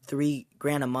 1 to 3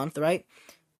 grand a month, right?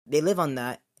 They live on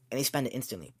that and they spend it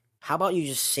instantly. How about you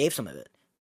just save some of it,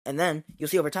 and then you'll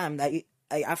see over time that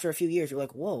after a few years, you're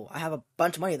like, whoa, I have a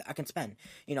bunch of money that I can spend.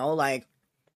 Like,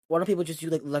 why don't people just do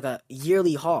like a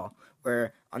yearly haul,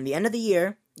 where on the end of the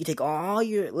year you take all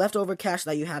your leftover cash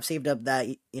that you have saved up that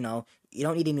you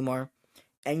don't need anymore,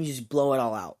 and you just blow it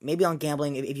all out. Maybe on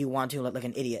gambling if you want to, like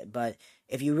an idiot. But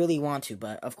if you really want to,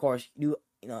 but of course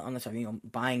on the side,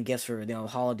 buying gifts for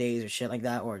holidays or shit like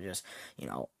that, or you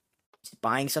know just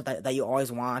buying stuff that you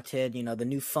always wanted, the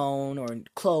new phone or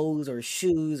clothes or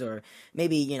shoes, or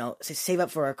maybe save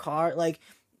up for a car. Like,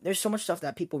 there's so much stuff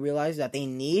that people realize that they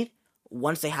need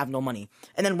once they have no money,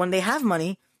 and then when they have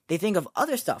money, they think of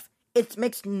other stuff. It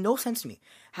makes no sense to me.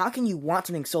 How can you want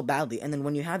something so badly, and then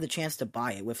when you have the chance to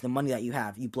buy it with the money that you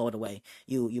have, you blow it away?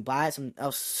 You buy something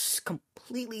else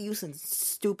completely useless and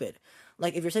stupid.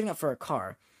 Like, if you're saving up for a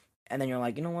car, and then you're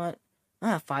like, you know what? I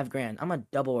have 5 grand. I'm gonna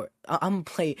double it. I'm gonna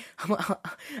play. I'm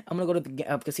gonna go to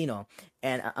the casino,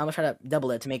 and I'm gonna try to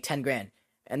double it to make 10 grand.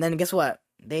 And then guess what?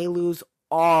 They lose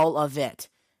all of it,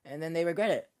 and then they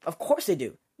regret it. Of course they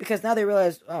do, because now they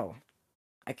realize, oh,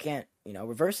 I can't,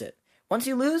 reverse it. Once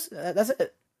you lose, that's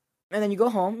it. And then you go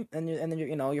home, and then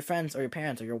your friends or your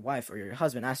parents or your wife or your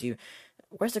husband ask you,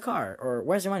 "Where's the car?" or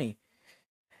 "Where's your money?"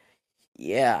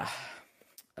 Yeah,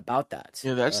 about that.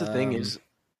 Yeah, that's the thing is,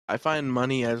 I find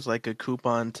money as like a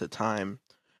coupon to time.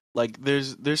 Like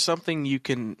there's something you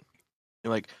can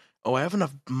like, oh, I have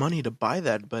enough money to buy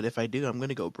that, but if I do, I'm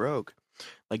gonna go broke.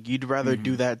 Like you'd rather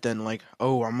do Mm-hmm. that than like,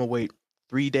 oh, I'm gonna wait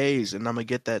 3 days and I'm gonna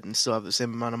get that and still have the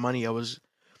same amount of money I was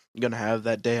gonna have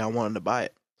that day I wanted to buy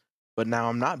it. But now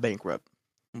I'm not bankrupt.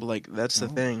 Like that's the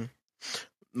Oh. thing.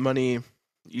 Money,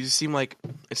 you seem like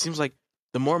it seems like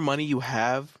the more money you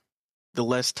have, the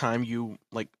less time you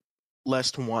like,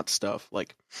 less to want stuff.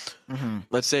 Like, Mm-hmm.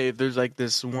 let's say if there's like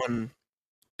this one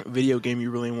video game you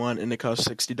really want and it costs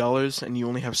 $60 and you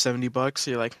only have $70,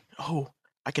 you're like, oh,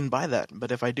 I can buy that.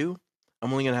 But if I do,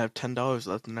 I'm only gonna have $10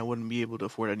 left and I wouldn't be able to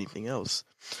afford anything else.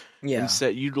 Yeah.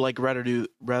 Instead, you'd like rather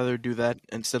do that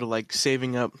instead of like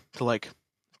saving up to like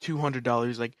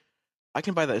 $200. Like I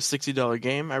can buy that $60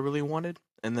 game I really wanted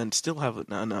and then still have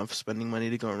enough spending money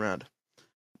to go around.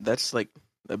 That's like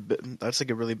that's like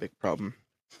a really big problem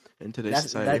in today's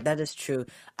That's society. that is true.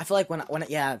 I feel like when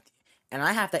yeah, and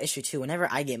I have that issue too. Whenever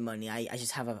I get money, I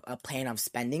just have a plan of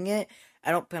spending it.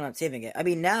 I don't plan on saving it. I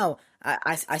mean, now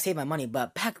I save my money,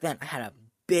 but back then I had a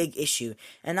big issue.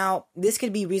 And now this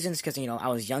could be reasons because I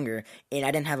was younger and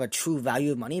I didn't have a true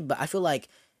value of money. But I feel like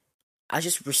I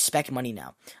just respect money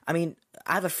now. I mean,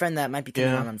 I have a friend that might be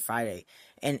coming Yeah. around on Friday,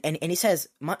 and he says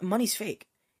money's fake.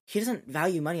 He doesn't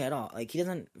value money at all. Like he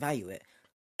doesn't value it,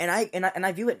 and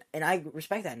I view it, and I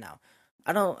respect that now.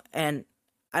 I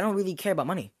don't really care about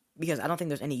money because I don't think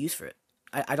there's any use for it.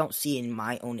 I don't see in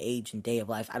my own age and day of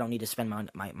life. I don't need to spend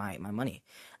my money.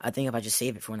 I think if I just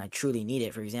save it for when I truly need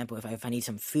it. For example, if I need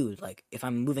some food, like if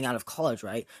I'm moving out of college,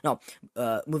 right? No,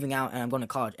 moving out and I'm going to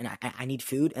college and I need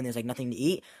food and there's like nothing to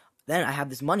eat. Then I have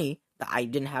this money that I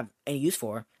didn't have any use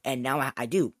for, and now I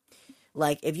do.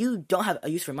 Like, if you don't have a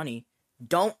use for money,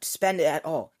 don't spend it at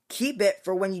all. Keep it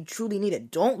for when you truly need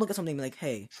it. Don't look at something like,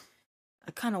 hey,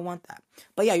 I kind of want that.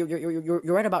 But yeah,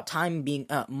 you're right about time being,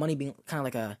 money being kind of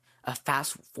like a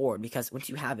fast forward because once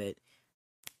you have it,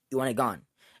 you want it gone.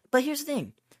 But here's the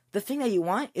thing. The thing that you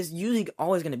want is usually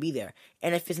always going to be there.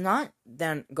 And if it's not,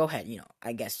 then go ahead,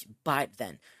 I guess buy it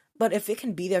then. But if it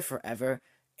can be there forever,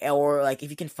 or like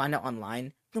if you can find it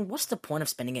online, then what's the point of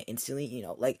spending it instantly?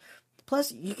 Like,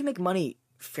 plus you can make money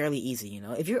fairly easy.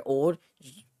 If you're old,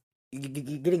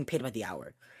 you're getting paid by the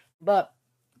hour. But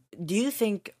do you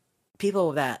think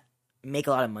people that make a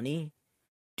lot of money,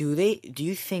 do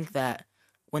you think that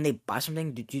when they buy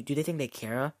something, do they think they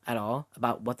care at all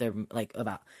about what they're like,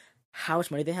 about how much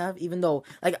money they have? Even though,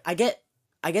 like, I get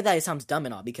that it sounds dumb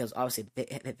and all because obviously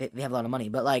they have a lot of money,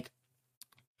 but like,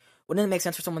 wouldn't it make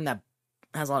sense for someone that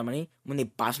has a lot of money when they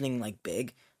buy something like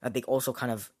big that they also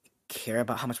kind of care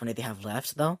about how much money they have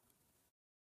left though?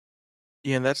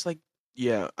 Yeah, and that's like,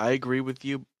 yeah, I agree with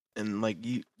you. And like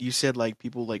you said, like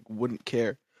people like wouldn't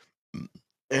care,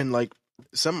 and like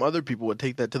some other people would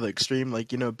take that to the extreme.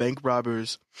 Like bank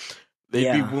robbers,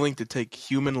 they'd be Yeah, willing to take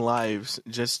human lives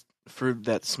just for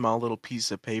that small little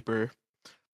piece of paper,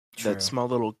 that true. small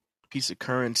little piece of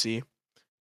currency.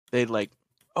 They'd like,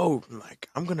 oh, like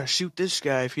I'm gonna shoot this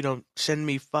guy if you don't send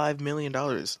me $5 million.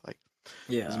 Like,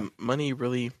 does Yeah, money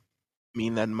really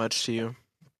mean that much to you?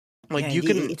 yeah, Like you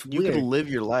indeed. can It's you could weird. live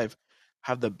your life,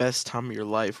 have the best time of your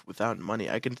life without money.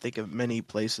 I can think of many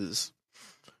places.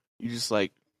 You just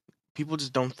like people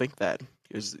just don't think that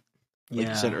because, like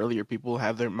you said Yeah. earlier, people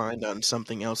have their mind on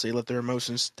something else. They let their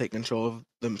emotions take control of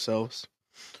themselves.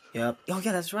 Yep. Oh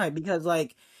yeah, that's right. Because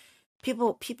like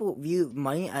people view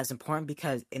money as important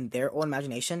because in their own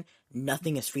imagination,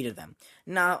 nothing is free to them.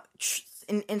 Now,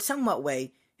 in somewhat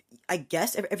way, I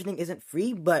guess everything isn't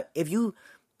free. But if you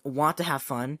want to have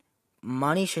fun,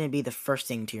 money shouldn't be the first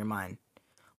thing to your mind.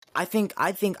 I think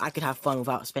I could have fun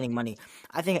without spending money.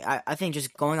 I think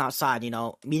just going outside,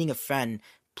 meeting a friend,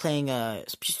 playing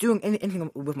just doing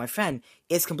anything with my friend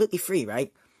is completely free,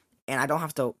 right? And I don't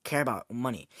have to care about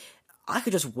money. I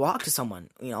could just walk to someone,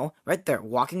 right there.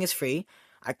 Walking is free.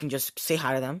 I can just say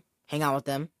hi to them, hang out with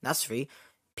them. That's free.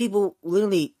 People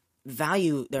literally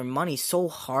value their money so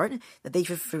hard that they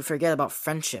forget about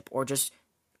friendship or just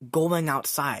going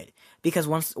outside. Because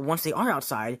once they are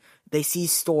outside, they see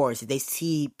stores, they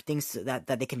see things that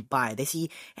they can buy, they see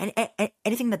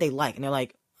anything that they like, and they're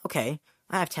like, okay,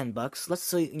 I have $10. Let's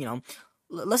see,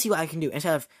 let's see what I can do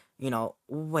instead of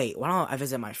wait, why don't I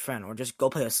visit my friend or just go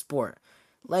play a sport?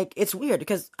 Like, it's weird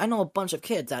because I know a bunch of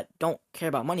kids that don't care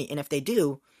about money, and if they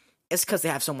do, it's because they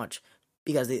have so much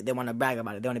because they want to brag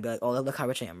about it. They want to be like, oh, look how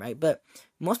rich I am, right? But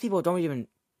most people don't even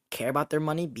care about their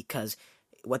money because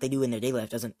what they do in their daily life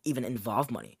doesn't even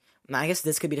involve money. Now, I guess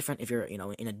this could be different if you're,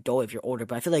 an adult, if you're older,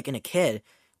 but I feel like in a kid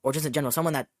or just in general,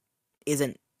 someone that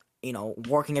isn't,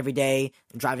 working every day,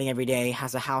 driving every day,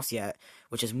 has a house yet,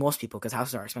 which is most people because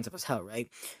houses are expensive as hell, right?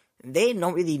 They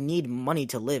don't really need money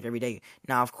to live every day.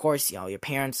 Now, of course, your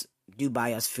parents do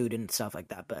buy us food and stuff like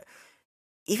that, but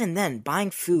even then,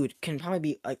 buying food can probably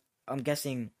be like, I'm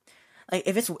guessing, like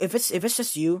if it's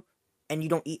just you and you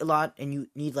don't eat a lot and you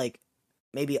need like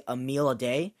maybe a meal a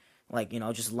day, like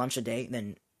just lunch a day,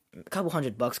 then a couple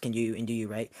 $100 can do you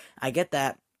right. I get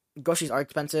that groceries are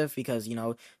expensive because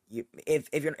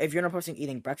if you're not person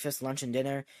eating breakfast, lunch, and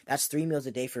dinner, that's 3 meals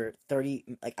a day for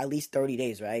 30, like at least 30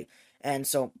 days, right? And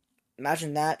so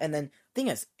imagine that. And then thing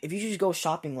is, if you just go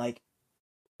shopping like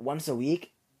once a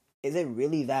week, is it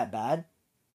really that bad?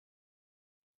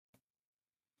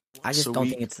 I Once just a don't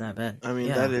think week. it's that bad. I mean,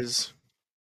 Yeah,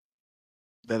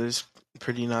 that is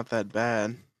pretty not that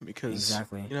bad because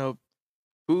exactly.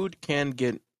 food can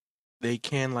get they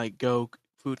can like go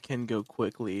food can go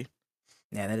quickly.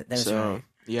 Yeah, that is So right.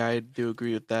 yeah, I do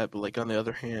agree with that. But like on the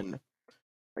other hand,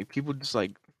 like people just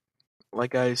like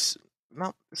I s-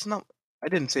 not it's not I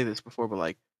didn't say this before, but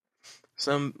like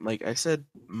some like I said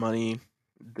money.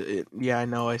 Yeah, I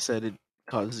know I said it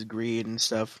causes greed and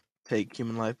stuff, take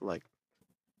human life. But like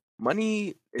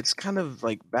money, it's kind of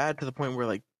like bad to the point where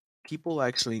like people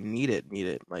actually need it,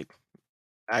 like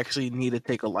actually need to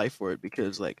take a life for it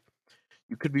because like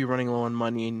you could be running low on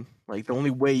money and like the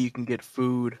only way you can get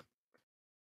food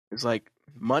is like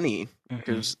money Hmm.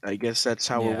 because I guess that's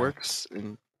how it Yeah. works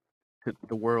in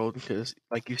the world because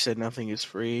like you said nothing is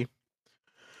free.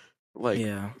 Like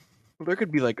Yeah. there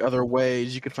could be like other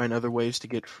ways you could find other ways to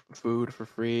get food for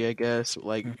free, I guess,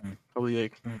 like Hmm. probably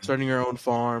like Hmm. starting your own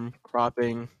farm,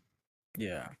 cropping.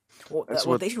 Yeah. Well, That's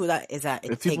well, what the issue with that is that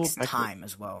it if people takes back. time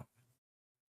as well.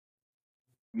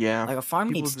 Yeah, Like a farm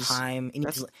people needs just time. It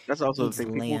needs that's also the needs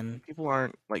thing. People land. people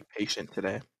aren't like patient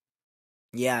today.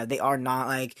 Yeah, they are not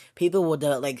like people would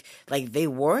like they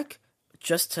work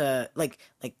just to like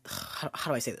how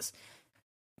do I say this?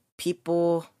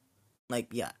 People like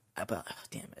yeah, but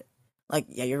damn it. Like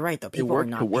yeah, you're right though. They People are work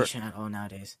to not work. patient at all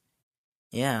nowadays.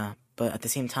 Yeah, but at the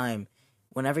same time,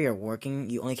 whenever you're working,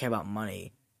 you only care about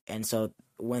money, and so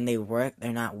when they work,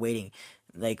 they're not waiting.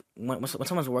 Like when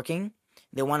someone's working,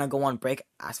 they want to go on break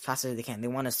as fast as they can. They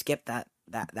want to skip that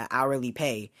hourly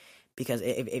pay because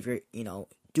if you're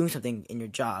doing something in your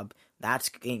job,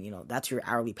 that's your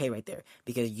hourly pay right there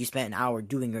because you spent an hour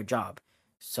doing your job.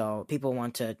 So people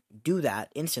want to do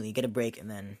that instantly, get a break, and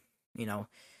then you know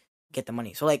get the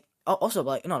money. So like also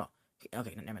like no,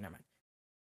 okay, never mind.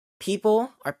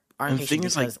 People aren't And the patient thing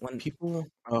is, like because when people.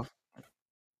 Oh,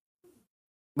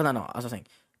 but no, I was just saying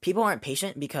people aren't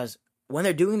patient because when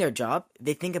they're doing their job,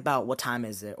 they think about what time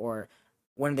is it or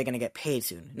when they're gonna get paid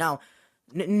soon. Now,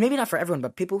 maybe not for everyone,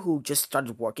 but people who just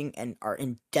started working and are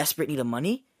in desperate need of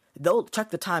money, they'll check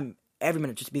the time every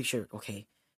minute just to be sure. Okay,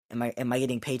 am I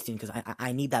getting paid soon? Because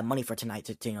I need that money for tonight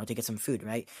to get some food,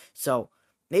 right? So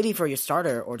maybe for your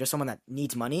starter or just someone that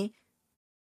needs money,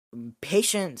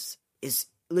 patience is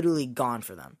literally gone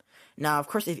for them. Now, of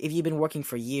course, if you've been working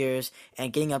for years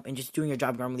and getting up and just doing your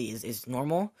job normally is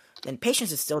normal, then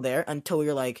patience is still there until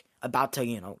you're like about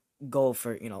to, go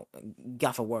for, get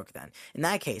off of work then. In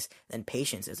that case, then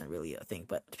patience isn't really a thing.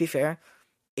 But to be fair,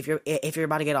 if you're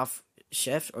about to get off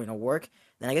shift or work,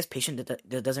 then I guess patience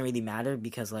doesn't really matter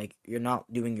because like you're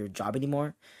not doing your job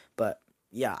anymore. But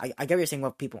yeah, I get what you're saying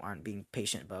about people aren't being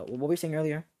patient, but what were you saying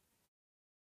earlier?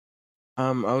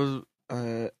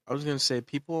 I was gonna say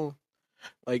people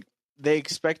like they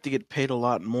expect to get paid a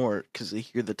lot more because they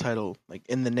hear the title, like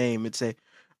in the name, it say,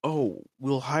 "Oh,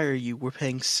 we'll hire you. We're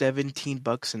paying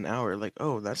 $17 an hour." Like,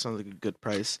 oh, that sounds like a good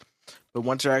price. But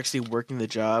once they're actually working the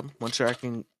job, once they're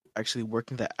actually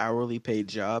working the hourly paid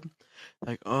job,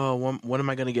 like, oh, when am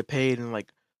I gonna get paid? And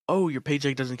like, oh, your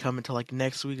paycheck doesn't come until like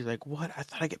next week. It's like, what? I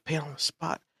thought I get paid on the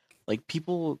spot. Like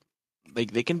people,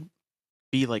 like they can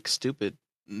be like stupid.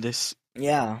 This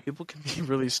Yeah. People can be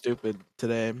really stupid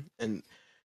today, and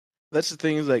that's the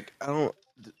thing is like I don't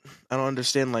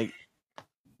understand. Like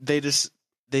they just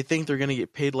they think they're gonna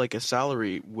get paid like a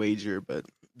salary wager, but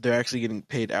they're actually getting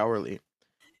paid hourly.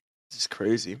 It's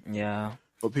crazy. Yeah.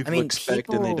 What I people mean,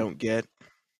 expect and they people don't get.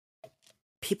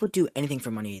 people do anything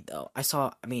for money though. I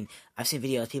mean, I've seen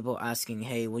videos people asking,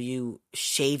 "Hey, will you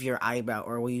shave your eyebrow,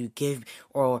 or will you give,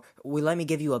 or will let me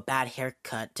give you a bad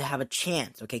haircut to have a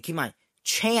chance?" Okay, keep in mind,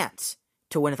 chance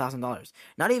to win $1,000.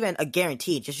 Not even a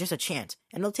guarantee, just a chance,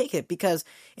 and they'll take it because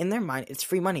in their mind it's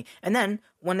free money. And then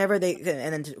whenever and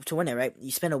then to win it, right?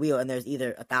 You spin a wheel, and there's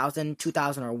either 1,000,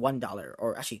 2,000, or $1,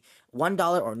 or actually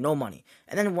 $1 or no money.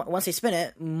 And then once they spin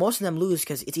it, most of them lose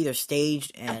because it's either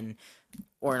staged and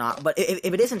or not. But if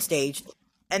it isn't staged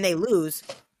and they lose,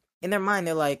 in their mind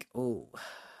they're like, "Oh,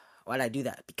 why did I do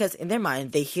that?" Because in their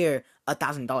mind they hear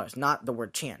 $1,000, not the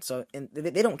word chance. So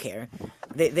they don't care.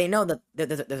 They know that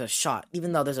there's a shot,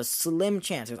 even though there's a slim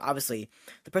chance. Because obviously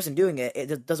the person doing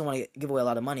it doesn't want to give away a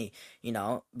lot of money,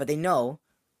 But they know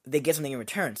they get something in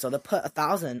return. So they'll put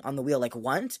 1,000 on the wheel like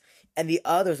once, and the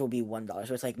others will be $1.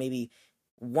 So it's like maybe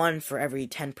one for every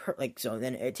 10 per, like, so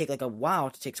then it take like a while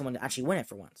to take someone to actually win it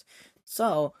for once.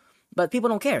 So, but people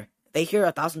don't care. They hear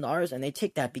 $1,000 and they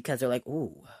take that because they're like,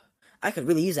 "Ooh, I could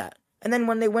really use that." And then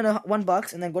when they win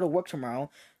 $1 and then go to work tomorrow,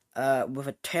 with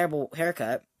a terrible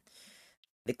haircut,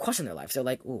 they question their life. So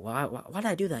they're like, "Ooh, why did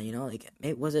I do that?"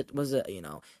 Like, was it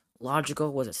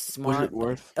logical? Was it Was it smart? But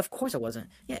worth? of course it wasn't.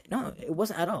 Yeah, no, it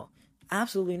wasn't at all.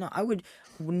 Absolutely not. I would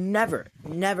never,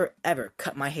 never, ever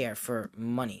cut my hair for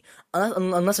money,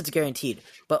 unless it's guaranteed.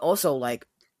 But also, like,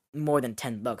 more than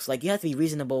 $10. Like, you have to be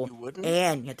reasonable You wouldn't?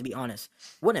 and you have to be honest.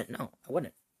 Wouldn't? No, I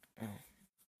wouldn't. Oh.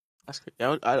 That's good.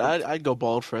 Yeah, I'd go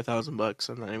bald for $1,000.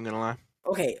 I'm not even gonna lie.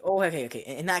 Okay. Oh, okay. Okay.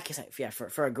 In that case, yeah,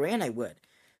 for a grand, I would.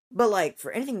 But like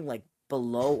for anything like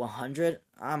below 100,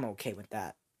 I'm okay with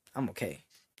that. I'm okay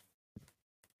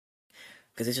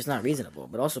because it's just not reasonable.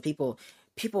 But also, people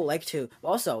like to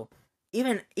also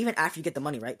even after you get the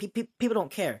money, right? People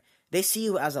don't care. They see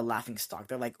you as a laughing stock.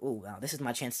 They're like, "Oh, wow, this is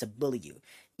my chance to bully you."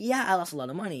 Yeah, I lost a lot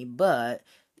of money, but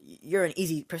you're an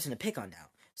easy person to pick on now.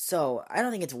 So I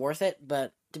don't think it's worth it.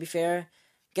 But to be fair,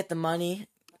 get the money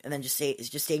and then just stay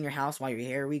in your house while your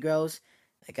hair regrows.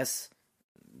 I guess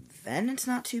then it's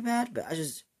not too bad. But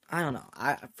I don't know.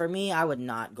 For me, I would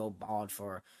not go bald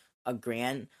for a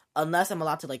grand unless I'm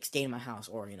allowed to like stay in my house,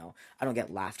 or I don't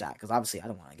get laughed at, because obviously I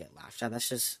don't want to get laughed at. That's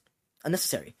just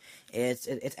unnecessary. It's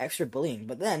extra bullying.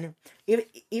 But then even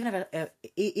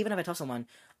if I tell someone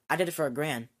I did it for a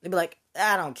grand, they'd be like,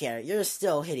 "I don't care. You're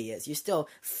still hideous. You're still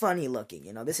funny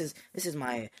looking. This is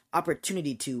my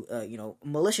opportunity to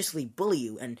maliciously bully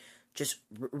you and just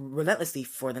relentlessly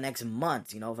for the next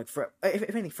month. Like for if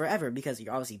anything forever, because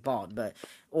you're obviously bald. But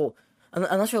well,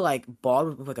 unless you're like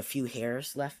bald with like a few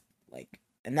hairs left, like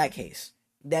in that case,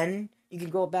 then you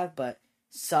can grow it back. But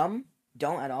some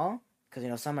don't at all,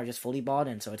 because some are just fully bald,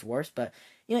 and so it's worse. But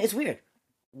it's weird.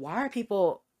 Why are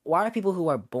people who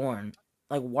are born,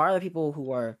 like, why are there people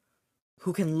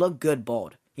who can look good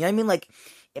bald? You know what I mean? Like,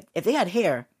 if they had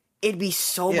hair, it'd be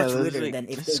so Yeah, much that's weirder like than if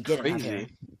they that's didn't have hair.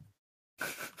 crazy.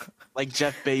 Like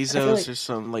Jeff I feel Bezos like, or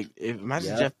something. Like, imagine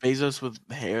yep, Jeff Bezos with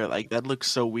hair. Like, that looks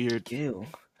so weird. ew.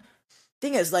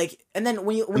 Thing is, like, and then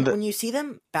when you And when, when you see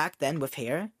them back then with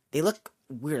hair, they look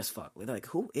weird as fuck. They're like,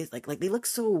 who is like they look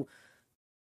so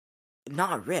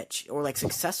not rich or like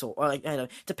successful, or like, I don't know,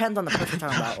 depends on the person you're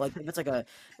talking about. Like if it's like a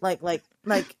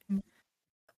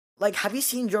like have you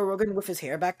seen Joe Rogan with his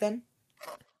hair back then?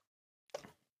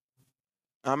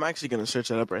 I'm actually gonna search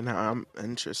that up right now. I'm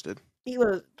interested. He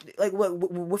was like what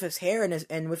with his hair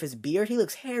and with his beard, he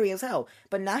looks hairy as hell.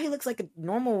 But now he looks like a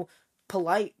normal,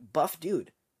 polite, buff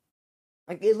dude.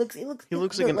 Like He it, looks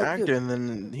like an like, actor, dude. and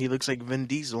then he looks like Vin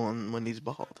Diesel when he's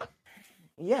bald.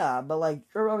 Yeah, but like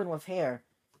Joe Rogan with hair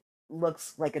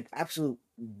looks like an absolute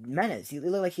menace. He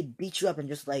look like he'd beat you up and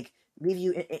just like leave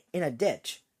you in a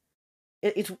ditch.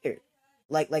 It's weird.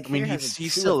 Like I mean, hair has a he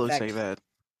true still looks like effect.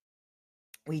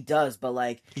 that. He does, but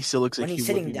like He still looks like when he he's would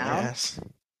sitting be my down, ass.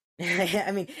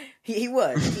 I mean, he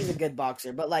would. He's a good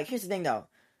boxer. But like, here's the thing though: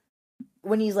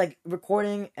 when he's like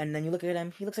recording, and then you look at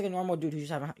him, he looks like a normal dude who's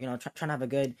just having, trying to have a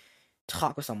good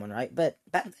talk with someone, right? But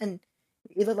back then,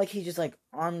 he looked like he's just like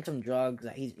on some drugs.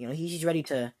 That he's ready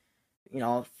to, you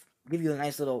know, give you a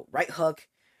nice little right hook,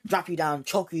 drop you down,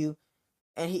 choke you,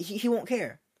 and he won't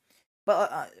care.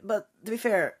 But to be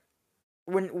fair,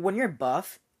 when you're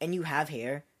buff and you have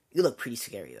hair, you look pretty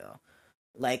scary though.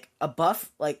 Like a buff,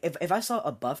 like if I saw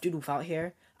a buff dude without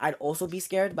hair, I'd also be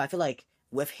scared. But I feel like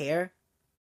with hair,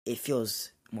 it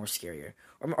feels more scarier,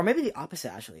 or maybe the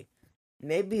opposite actually.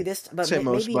 Maybe this, I'd but say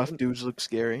most maybe buff dudes look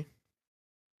scary.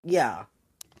 yeah.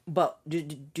 But do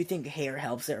you think hair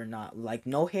helps it or not? Like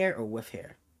no hair or with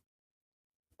hair?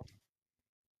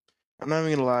 I'm not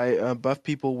even gonna lie. Buff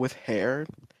people with hair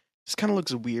just kind of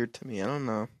looks weird to me. I don't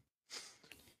know.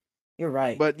 You're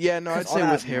right. But yeah, no, Because I'd all say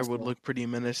with that hair would muscle. look pretty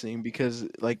menacing because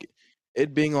like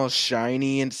it being all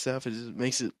shiny and stuff, it just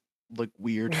makes it look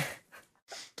weird.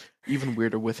 Even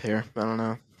weirder with hair. I don't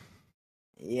know.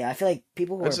 Yeah, I feel like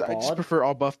people who are I just bald. prefer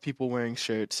all buff people wearing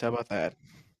shirts. How about that?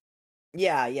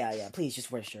 Yeah, yeah, yeah. Please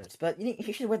just wear shirts. But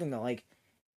here's the weird thing though. Like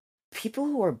people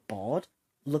who are bald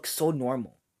look so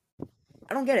normal.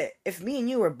 I don't get it. If me and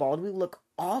you were bald, we look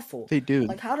awful. They do.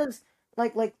 Like how does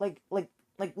like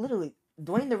literally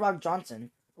Dwayne the Rock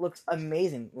Johnson looks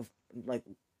amazing with like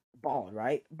bald,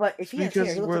 right? But if It's he has hair,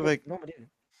 because he looks we're like a like normal dude.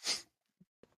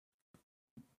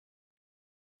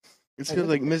 it's Like because look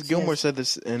like at Miss this. He Gilmore has said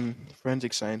this in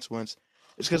forensic science once.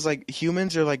 It's because like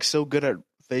humans are like so good at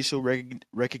facial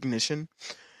recognition.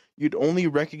 You'd only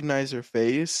recognize their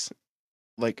face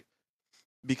like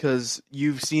because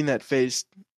you've seen that face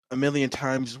a million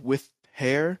times with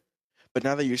hair, but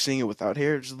now that you're seeing it without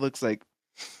hair, it just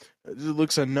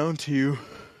looks unknown to you.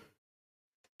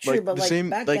 true, Like but the like same,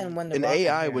 back like then when The an Rock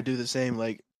had AI would hair. do the same.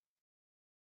 Like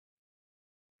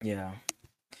Yeah.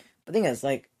 The thing is,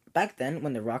 like back then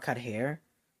when The Rock had hair,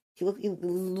 he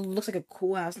looks like a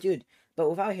cool ass dude. But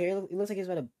without hair, he looks like he's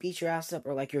about to beat your ass up,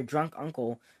 or like your drunk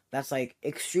uncle that's like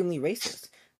extremely racist.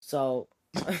 So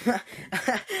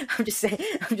I'm just saying.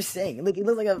 I'm just saying. Like he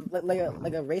looks like a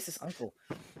racist uncle.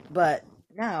 But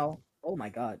now, oh my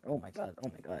god, oh my god, oh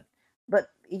my god. But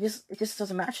it just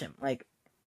doesn't match him. Like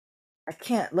I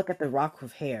can't look at The Rock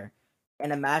with hair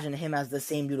and imagine him as the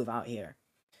same dude without hair.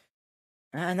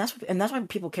 And that's why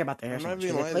people care about their hair I'm so not much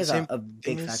even because gonna it lie. The plays same a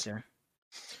thing big is factor.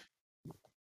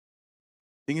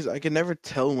 I can never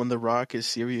tell when The Rock is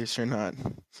serious or not.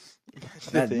 That's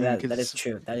the thing, That is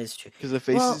true. That is true. because the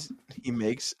Well, faces he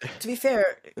makes, to be fair,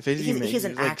 the faces he makes he's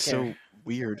an is like actor. so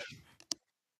weird.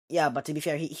 Yeah, but to be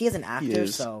fair, he is an He actor,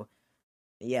 is. so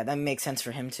yeah, that makes sense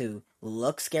for him to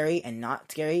look scary and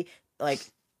not scary. Like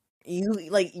you.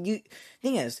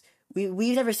 Thing is,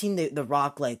 we've never seen the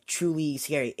Rock like truly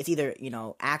scary. It's either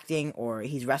acting or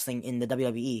he's wrestling in the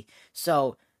WWE.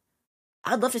 So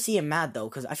I'd love to see him mad though,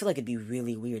 because I feel like it'd be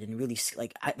really weird and really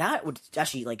like that would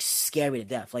actually like scare me to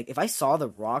death. Like if I saw the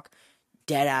Rock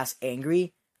dead ass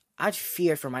angry, I'd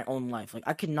fear for my own life. Like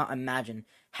I could not imagine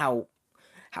how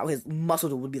his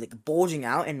muscles would be like bulging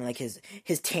out and like his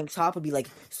tank top would be like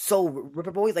so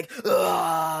rippable. He's like,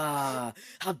 ah,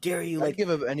 how dare you? I'd Like, give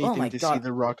up oh anything my to see god,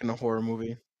 The Rock in a horror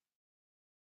movie.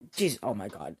 jeez, oh my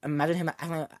god. Imagine him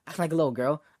acting like a little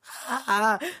girl.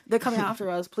 Ah, they're coming after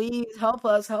us. Please help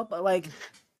us, help. Like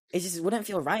it just wouldn't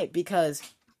feel right because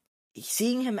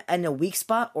seeing him in a weak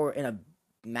spot or in a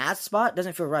mad spot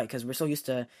doesn't feel right because we're so used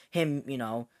to him,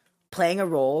 playing a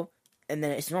role and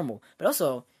then it's normal. But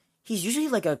also, he's usually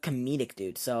like a comedic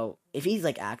dude. So if he's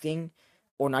like acting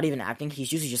or not even acting,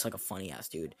 he's usually just like a funny ass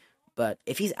dude. But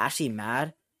if he's actually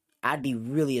mad, I'd be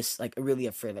really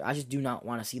afraid. Like, I just do not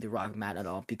want to see The Rock mad at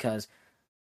all because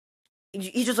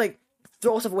he just like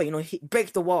throw stuff away. He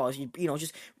breaks the walls.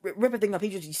 Just rip a thing up. He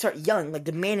just start yelling, like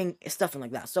demanding stuff and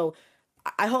like that. So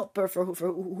I hope for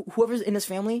whoever's in his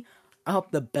family, I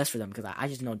hope the best for them because I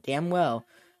just know damn well,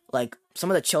 like some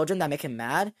of the children that make him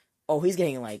mad. Oh, he's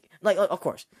getting like of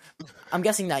course. I'm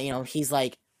guessing that he's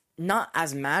like not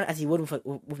as mad as he would with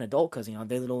an adult because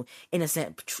they're little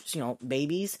innocent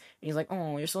babies. And he's like,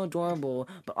 oh, you're so adorable.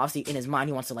 But obviously in his mind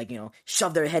he wants to like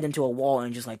shove their head into a wall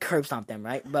and just like curb stomp them,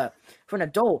 right? But for an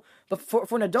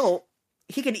adult,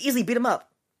 he can easily beat him up.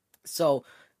 So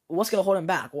what's gonna hold him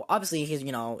back? Well, obviously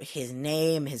his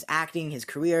name, his acting, his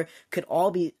career could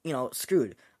all be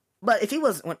screwed. But if he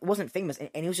wasn't famous and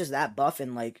he was just that buff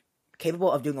and like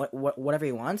capable of doing whatever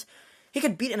he wants, he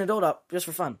could beat an adult up just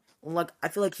for fun. Like I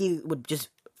feel like he would just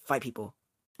fight people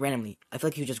randomly. I feel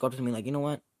like he would just go up to me like, you know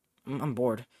what, I'm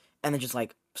bored, and then just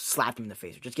like slap him in the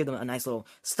face or just give them a nice little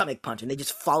stomach punch, and they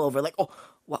just fall over like, oh,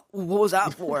 what was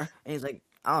that for? And he's like,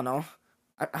 I don't know.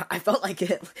 I felt like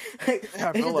it. Like,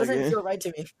 Yeah, I it felt just like doesn't it. feel right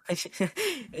to me.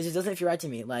 It just doesn't feel right to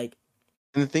me. Like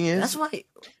And the thing that's is, why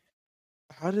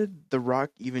how did The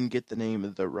Rock even get the name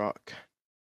of The Rock?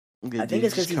 I Did think he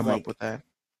it's because just he's come up like. with that?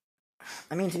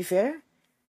 I mean, to be fair,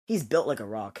 he's built like a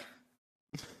rock.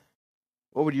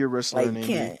 What would your wrestler Like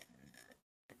name be? can't.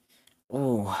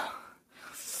 Oh.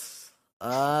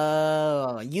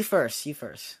 You first. You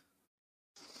first.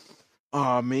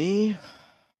 Me?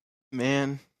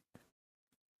 Man,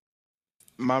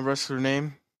 my wrestler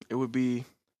name, it would be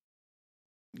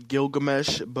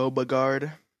Gilgamesh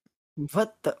Bobagard.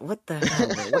 What the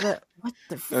hell? Wait, what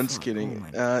the No, I'm just fuck? Oh kidding.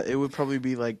 my. It would probably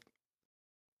be like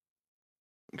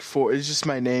it's just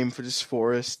my name for just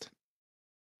Forrest.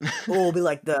 Oh, it'll be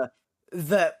like the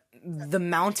the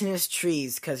mountainous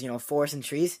trees because forest and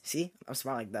trees. See, I'm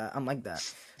smart like that. I'm like that.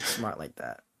 Smart like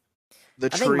that. The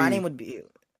I think my name tree. would be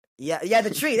yeah, the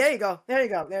tree. There you go. There you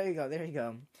go. There you go. There you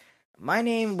go. My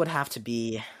name would have to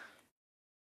be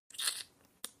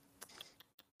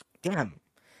damn.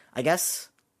 I guess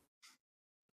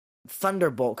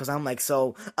Thunderbolt because I'm like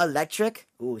so electric.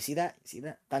 Ooh, see that? See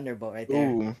that? Thunderbolt right there.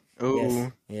 Ooh, Yes.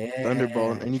 ooh,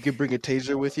 Thunderbolt, Yeah. and you could bring a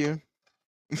taser with you.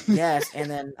 Yes, and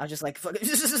then I just like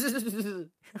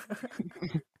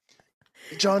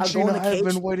John I'll go in Cena, the I've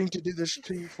been cage. waiting to do this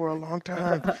to you for a long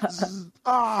time. Zzz,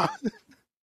 ah,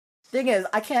 Thing is,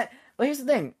 I can't. Well, here's the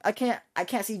thing. I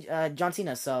can't see John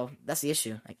Cena, so that's the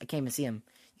issue. I can't even see him.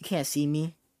 You can't see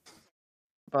me,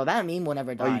 bro. That meme will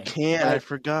never oh, you die. can. I Like,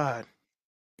 forgot.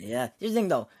 yeah. Here's the thing,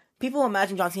 though. People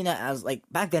imagine John Cena as like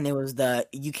back then it was the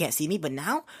you can't see me, but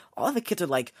now all the kids are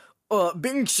like,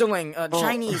 Bing Chilling, Oh,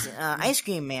 Chinese, ice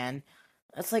cream man.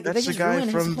 That's like they that's the just guy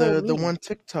ruined his from whole the meaning. one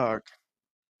TikTok.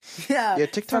 Yeah, Yeah,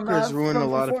 TikTok from has ruined a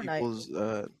lot of Fortnite. people's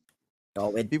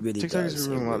Oh, it people. really TikTok has does. It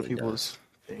ruined a lot of really does. people's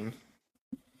thing.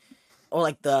 Or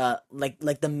like the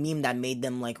meme that made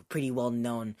them like pretty well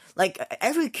known. Like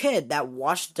every kid that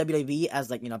watched WWE as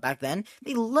like back then,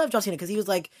 they loved John Cena because he was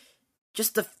like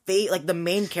just like the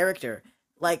main character.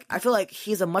 Like I feel like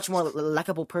he's a much more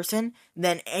likable person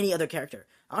than any other character.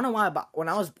 I don't know why, but when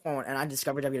I was born and I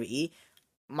discovered WWE,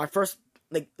 my first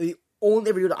like the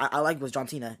only review that I liked was John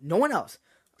Cena. No one else.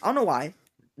 I don't know why.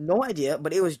 No idea,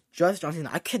 but it was just John Cena.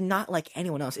 I could not like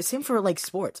anyone else. It's same for like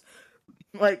sports.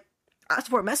 Like I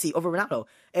support Messi over Ronaldo,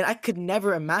 and I could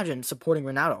never imagine supporting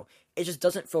Ronaldo. It just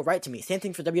doesn't feel right to me. Same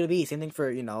thing for WWE. Same thing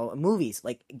for movies,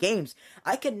 like games.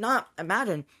 I could not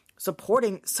imagine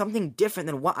supporting something different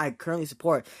than what I currently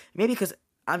support. Maybe because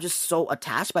I'm just so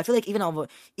attached. But I feel like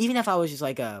even if I was just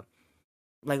like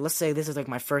let's say this is like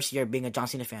my first year being a John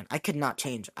Cena fan, I could not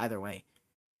change either way.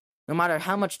 No matter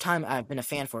how much time I've been a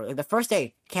fan for, like the first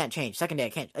day can't change, second day I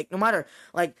can't. Like no matter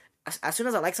like as soon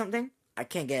as I like something, I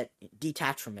can't get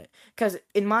detached from it because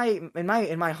in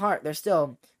my heart, there's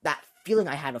still that feeling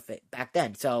I had of it back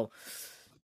then. So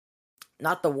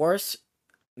not the worst,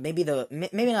 maybe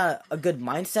not a good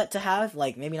mindset to have.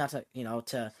 Like maybe not to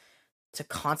to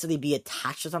constantly be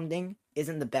attached to something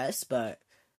isn't the best, but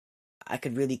I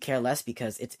could really care less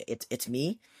because it's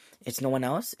me, it's no one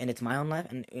else, and it's my own life,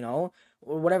 and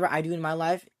whatever I do in my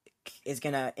life is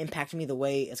gonna impact me the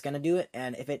way it's gonna do it,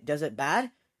 and if it does it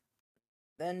bad,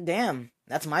 then damn,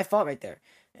 that's my fault right there.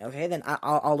 Okay, then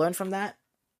I'll learn from that.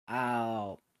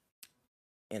 I'll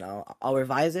I'll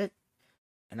revise it,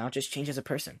 and I'll just change as a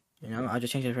person. I'll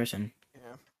just change as a person.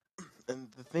 Yeah, and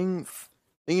the thing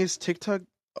is TikTok.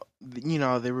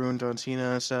 They ruined John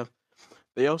Cena and stuff.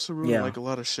 They also ruined Yeah. like a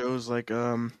lot of shows like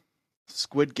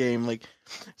Squid Game. Like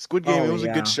Squid Game, it Oh was a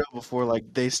good yeah. show before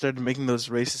like they started making those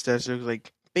racist ass jokes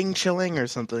like Bing Chilling or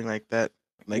something like that.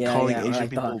 Like Yeah, calling yeah, or Asian like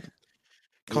people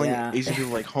yeah.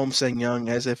 like Home Sang Young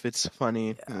as if it's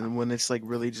funny Yeah. when it's like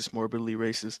really just morbidly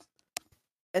racist.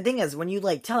 The thing is, when you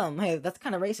like tell them, "Hey, that's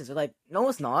kind of racist," they're like, "No,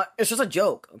 it's not. It's just a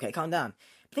joke." Okay, calm down.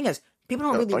 The thing is, people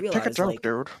don't really Like take a realize joke,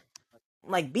 dude.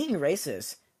 like being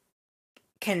racist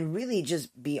can really just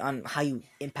be on how you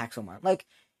impact someone. Like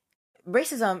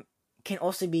racism can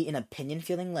also be an opinion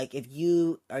feeling. Like if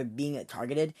you are being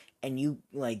targeted and you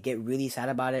like get really sad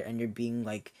about it and you're being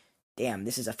like, damn,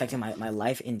 this is affecting my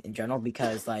life in general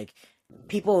because like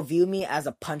people view me as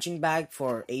a punching bag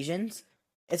for Asians,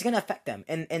 it's gonna affect them.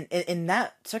 And in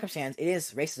that circumstance, it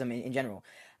is racism in general.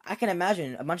 I can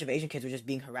imagine a bunch of Asian kids were just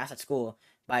being harassed at school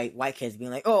by white kids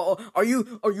being like, "Oh, are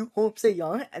you Hong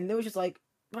Young?" And they were just like,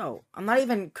 "Bro, I'm not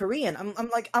even Korean. I'm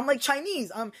like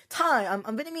Chinese. I'm Thai. I'm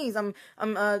Vietnamese.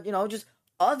 I'm just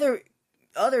other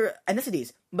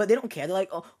ethnicities." But they don't care. They're like,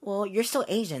 "Oh, well, you're still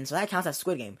Asian, so that counts as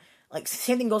Squid Game." Like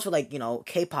same thing goes for like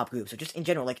K-pop groups or just in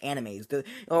general like animes,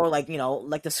 or like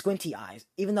like the squinty eyes.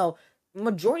 Even though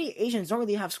majority of Asians don't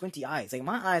really have squinty eyes. Like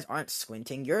my eyes aren't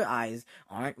squinting, your eyes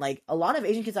aren't. Like a lot of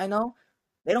Asian kids I know,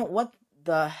 they don't. What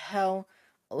the hell?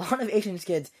 A lot of Asian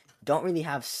kids don't really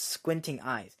have squinting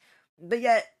eyes, but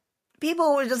yet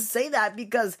people would just say that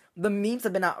because the memes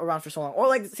have been out around for so long. Or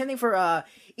like same thing for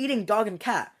eating dog and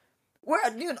cat. Where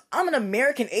dude, I'm an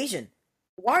American Asian.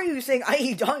 Why are you saying I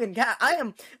eat dog and cat? I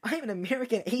am an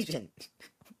American Asian.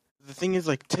 The thing is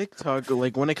like TikTok,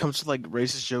 like when it comes to like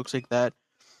racist jokes like that,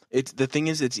 it's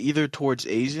either towards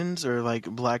Asians or like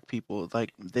black people.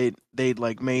 Like they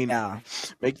like Yeah.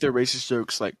 make their racist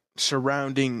jokes like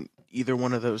surrounding either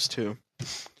one of those two.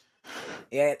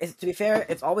 Yeah, to be fair,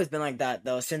 it's always been like that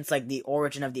though since like the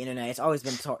origin of the internet. It's always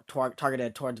been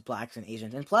targeted towards blacks and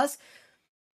Asians, and plus,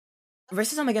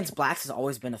 racism against blacks has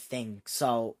always been a thing.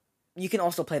 So you can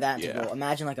also play that into Yeah. role.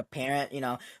 Imagine like a parent,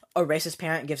 a racist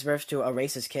parent gives birth to a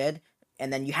racist kid,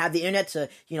 and then you have the internet to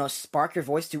spark your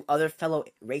voice to other fellow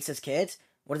racist kids.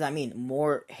 What does that mean?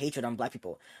 More hatred on black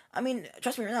people. I mean,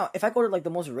 trust me right now. If I go to like the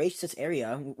most racist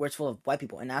area where it's full of white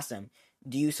people and ask them,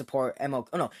 "Do you support MLK?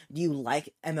 Oh no, do you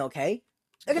like MLK?"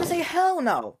 They're gonna say, "Hell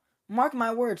no." Mark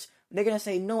my words. They're gonna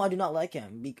say, "No, I do not like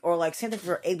him." Or like same thing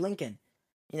for Abe Lincoln.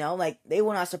 Like they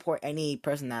will not support any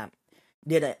person that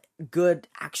did a good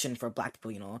action for black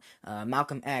people.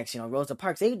 Malcolm X. Rosa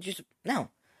Parks. They just no,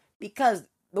 because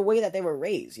the way that they were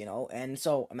raised. And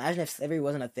so imagine if slavery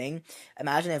wasn't a thing.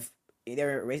 Imagine if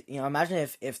imagine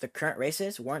if the current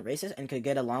racists weren't racist and could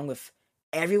get along with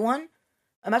everyone.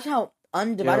 Imagine how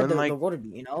Yeah, undivided and the like world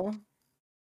would be.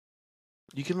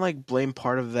 you can like blame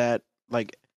part of that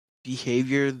like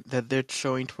behavior that they're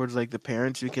showing towards like the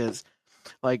parents because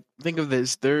like think of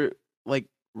this, they're like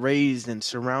raised and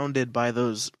surrounded by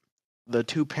the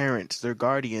two parents, their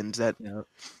guardians Yeah.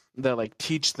 that like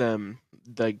teach them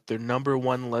like their number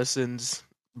one lessons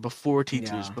before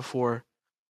teachers, Yeah. before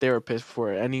therapists,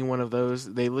 before any one of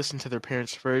those. They listen to their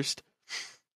parents first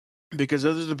because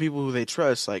those are the people who they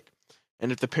trust. Like,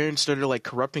 and if the parents started like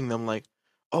corrupting them, like,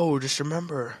 oh, just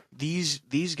remember these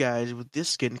guys with this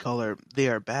skin color, they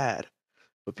are bad,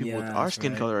 but people with Yeah, our that's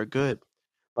skin right. color are good.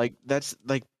 Like that's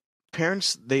like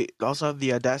parents. They also have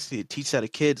the audacity to teach that to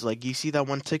kids. Like you see that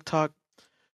one TikTok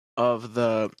of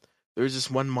there's this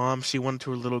one mom. She went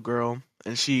to her little girl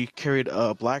and she carried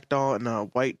a black doll and a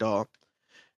white doll,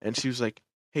 and she was like,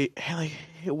 hey,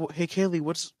 Kaylee,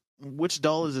 which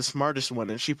doll is the smartest one?"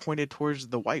 And she pointed towards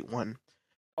the white one,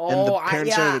 and the Oh,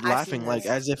 parents yeah, started I've seen laughing like this.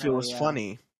 as if it Oh was yeah.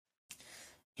 funny.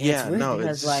 It's Yeah, weird no,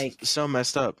 because it's just like so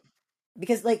messed up.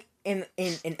 because like in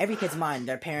every kid's mind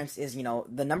their parents is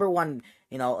the number one,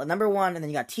 number one, and then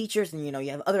you got teachers, and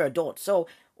you have other adults. So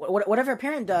whatever a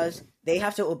parent does they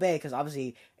have to obey, because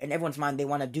obviously in everyone's mind they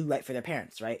want to do right for their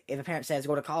parents, right? If a parent says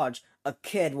go to college, a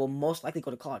kid will most likely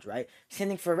go to college, right? Same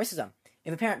thing for racism.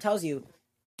 If a parent tells you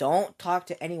don't talk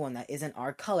to anyone that isn't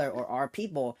our color or our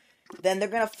people, then they're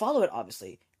gonna follow it,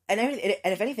 obviously. And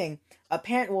if anything, a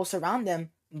parent will surround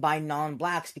them by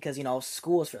non-blacks, because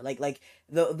schools for like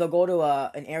they'll go to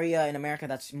an area in America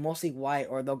that's mostly white,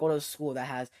 or they'll go to a school that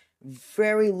has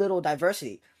very little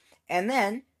diversity, and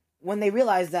then when they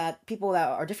realize that people that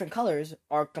are different colors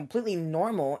are completely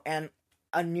normal and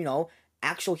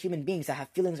actual human beings that have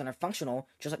feelings and are functional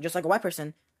just like a white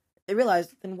person, they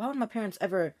realize, then why would my parents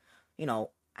ever,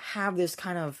 have this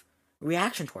kind of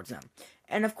reaction towards them?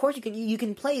 And of course, you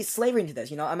can play slavery into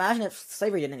this. Imagine if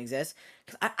slavery didn't exist.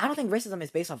 Because I don't think racism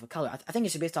is based off of color. I think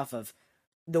it's based off of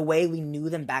the way we knew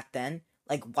them back then.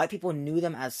 Like white people knew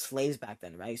them as slaves back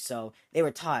then, right? So they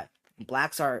were taught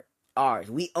blacks are ours.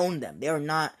 We own them. They are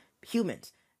not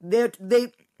humans. They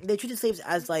treated slaves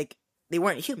as like they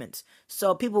weren't humans.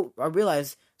 So people are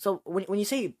realize. So when you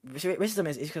say racism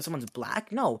is because someone's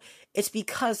black, no, it's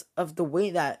because of the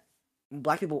way that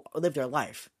black people live their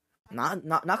life, not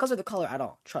because of the color at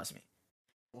all. Trust me.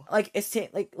 Like it's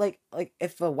like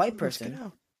if a white Let's get person,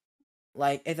 out.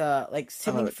 like if like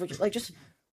sibling Uh, for like just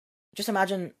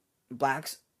imagine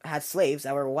blacks had slaves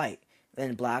that were white.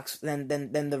 Then blacks, then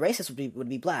the racists would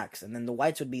be blacks, and then the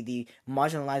whites would be the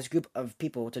marginalized group of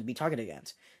people to be targeted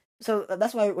against. So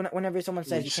that's why whenever someone you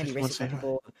says you just can't be said you want to racist say white hi.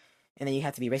 people, and then you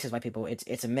have to be racist white people,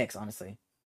 it's a mix, honestly.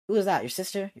 Who is that? Your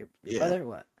sister? Your Yeah. brother?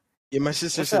 What? Yeah, my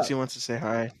sister What's said she up? wants to say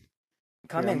hi.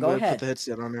 Come Yeah, in. I'm Go gonna put the ahead.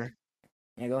 headset on her.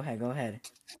 Yeah, go ahead. Go ahead.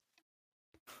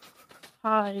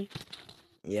 Hi.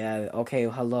 Yeah. Okay.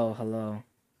 Hello. Hello.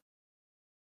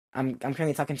 I'm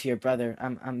currently talking to your brother.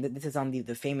 This is on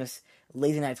the famous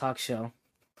Lazy Night Talk show.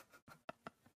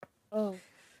 Oh,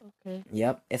 okay.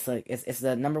 Yep, it's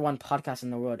the number one podcast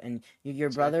in the world, and your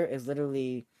Sorry. brother is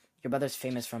literally your brother's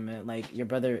famous from it. Like your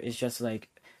brother is just like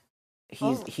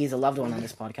he's Oh, he's a loved one on okay.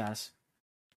 this podcast.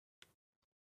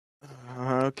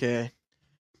 Okay.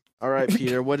 All right,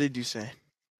 Peter. What did you say?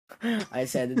 I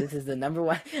said this is the number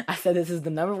one. I said this is the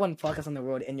number one podcast in the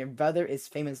world, and your brother is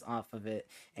famous off of it,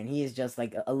 and he is just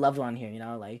like a loved one here.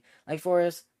 Like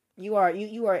Forrest, you are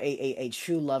a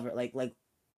true lover. Like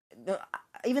no,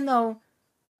 even though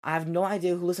I have no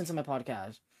idea who listens to my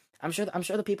podcast. I'm sure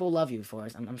the people love you,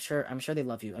 Forrest. I'm sure they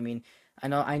love you. I mean, I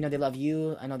know they love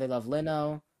you. I know they love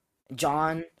Leno,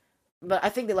 John, but I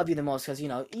think they love you the most because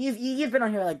you've been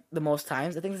on here like the most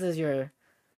times. I think this is your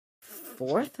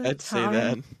fourth I'd say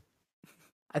that. time.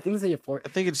 I think this is your fourth. I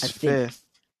think I it's think fifth.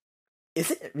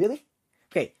 is it really?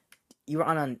 Okay, you were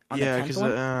on the Yeah, tenth because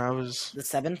one, I was. the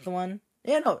seventh one.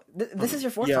 Yeah, no, this is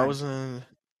your fourth Yeah, I time. was.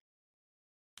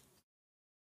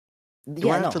 Do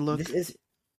I Yeah, have to no, this look? is.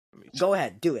 Let me Go check.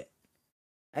 ahead, do it.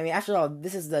 I mean, after all,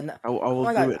 this is the. I Oh will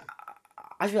my do god, it.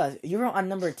 I just realized you were on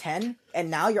number 10, and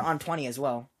now you're on 20 as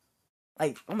well.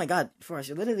 Like, oh my god, Forrest,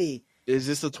 you're literally Is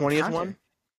this the a 20th counter. one?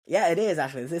 Yeah, it is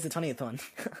actually. This is the 20th one.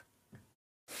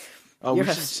 Oh, we should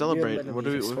You're celebrate. literally a What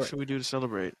historic. should we do to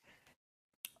celebrate?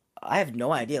 I have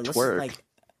no idea. Let's Twerk. like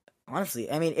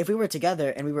honestly. I mean, if we were together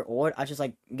and we were old, I'd just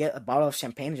like get a bottle of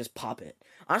champagne and just pop it.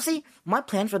 Honestly, my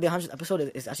plan for the 100th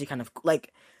episode is actually kind of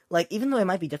like even though it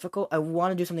might be difficult, I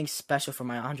want to do something special for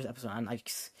my 100th episode. And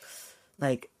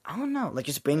like I don't know, like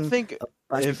just I bring think a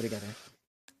bunch of people together.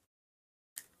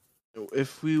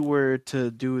 if we were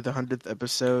to do the 100th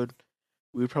episode,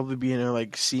 we'd probably be in a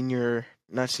like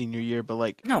not senior year, but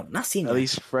like No, not at senior.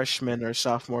 least freshman or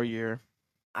sophomore year.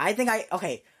 I think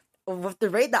okay. With the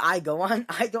rate that I go on,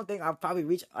 I don't think I'll probably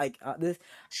reach like this.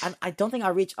 I don't think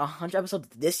I'll reach 100 episodes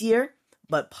this year,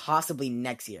 but possibly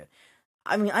next year.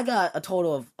 I mean, I got a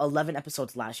total of 11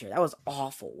 episodes last year. That was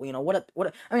awful. You know I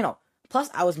mean, no.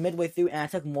 Plus, I was midway through and I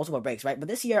took multiple breaks, right? But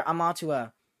this year, I'm on to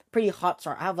a pretty hot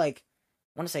start. I have like,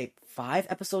 I want to say 5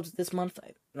 episodes this month.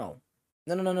 No.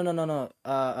 I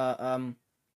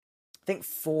think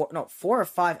four or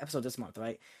 5 episodes this month,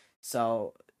 right?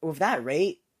 So with that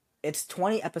rate, it's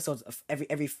 20 episodes of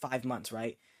every 5 months,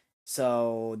 right?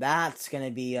 So that's gonna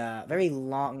be a very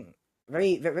long,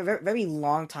 very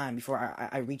long time before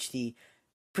I reach the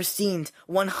pristine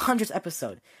 100th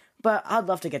episode. But I'd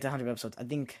love to get to 100 episodes. I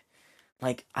think,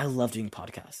 like, I love doing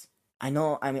podcasts. I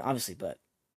know, I mean, obviously, but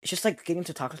it's just like getting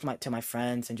to talk to my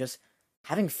friends and just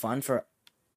having fun for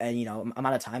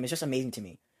amount of time. It's just amazing to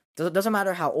me. Doesn't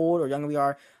matter how old or young we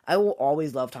are. I will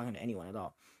always love talking to anyone at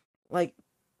all. Like,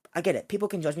 I get it. People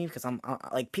can judge me because I'm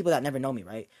like people that never know me,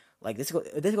 right? Like this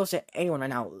goes to anyone right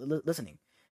now listening.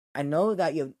 I know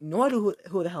that you have no idea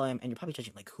who the hell I am, and you're probably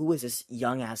judging, like, who is this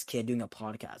young ass kid doing a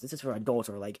podcast? This is for adults,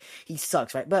 or like he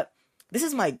sucks, right? But this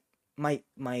is my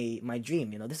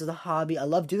dream. This is a hobby. I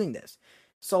love doing this.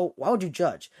 So why would you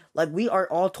judge? Like, we are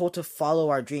all told to follow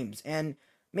our dreams, and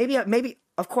maybe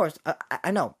of course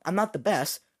I know I'm not the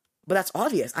best, but that's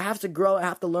obvious. I have to grow. I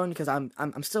have to learn because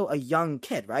I'm still a young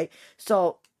kid, right?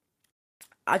 So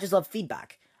I just love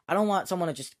feedback. I don't want someone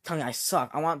to just tell me I suck.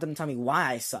 I want them to tell me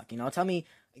why I suck. Tell me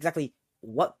exactly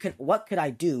what could I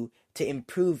do to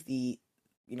improve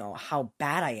how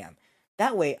bad I am.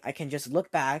 That way, I can just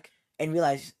look back and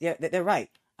realize they're right.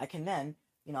 I can then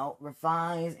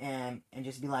revise and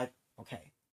just be like,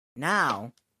 okay,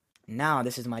 now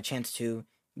this is my chance to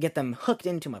get them hooked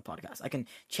into my podcast. I can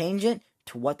change it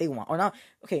to what they want, or not.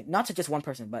 Okay, not to just one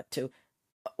person, but to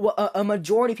a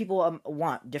majority of people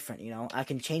want different. I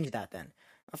can change that then.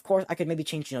 Of course, I could maybe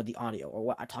change the audio or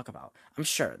what I talk about. I'm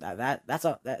sure that's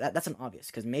an obvious,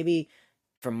 because maybe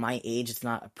for my age it's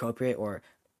not appropriate or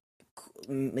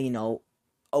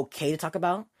okay to talk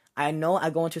about. I know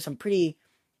I go into some pretty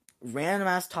random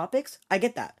ass topics. I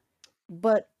get that,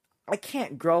 but I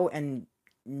can't grow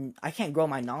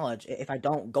my knowledge if I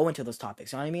don't go into those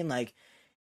topics. You know what I mean? Like,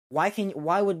 why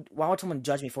would someone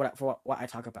judge me for what I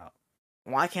talk about?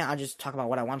 Why can't I just talk about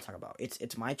what I want to talk about?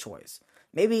 It's my choice.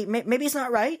 Maybe it's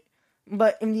not right,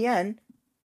 but in the end,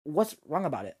 what's wrong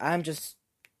about it? I'm just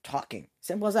talking.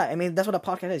 Simple as that. I mean, that's what a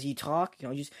podcast is. You talk,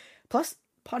 plus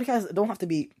podcasts don't have to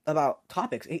be about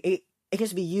topics. It can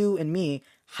just be you and me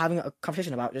having a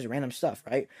conversation about just random stuff,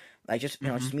 right? Like, just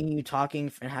just me and you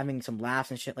talking and having some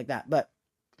laughs and shit like that. But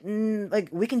like,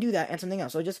 we can do that and something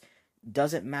else. So it just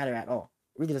doesn't matter at all.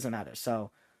 It really doesn't matter.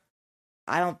 So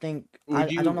I don't think I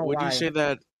don't know Would you why. say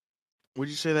that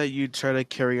you'd try to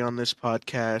carry on this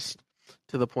podcast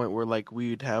to the point where like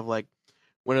we'd have like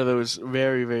one of those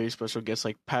very, very special guests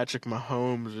like Patrick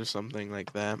Mahomes or something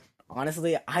like that?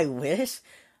 Honestly, I wish,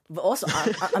 but also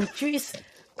I'm curious.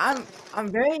 I'm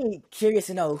very curious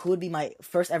to know who would be my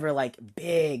first ever like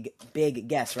big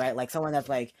guest, right? Like someone that's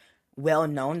like well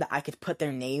known that I could put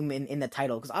their name in the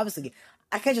title, because obviously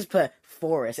I can't just put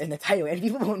Forrest in the title and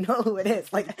people won't know who it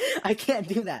is. Like, I can't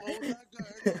do that. Oh,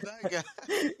 that guy!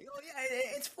 Oh yeah,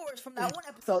 it's Forrest from that one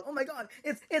episode. Oh my god,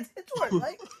 it's Forrest,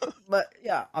 right? But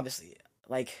yeah, obviously,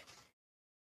 like,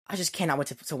 I just cannot wait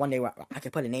to one day where I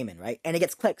can put a name in, right? And it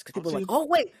gets clicks because people are like, oh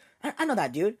wait, I know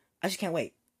that dude. I just can't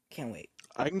wait. Can't wait.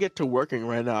 I can get to working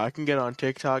right now. I can get on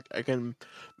TikTok. I can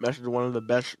message one of the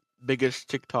biggest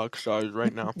TikTok stars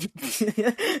right now.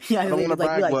 Yeah, I don't want to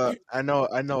like, brag, but I know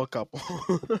a couple.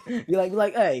 be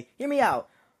like, hey, hear me out.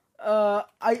 I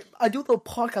do a little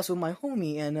podcast with my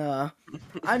homie, and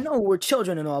I know we're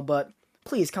children and all, but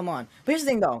please come on. But here's the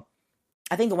thing, though.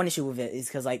 I think the one issue with it is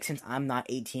because, like, since I'm not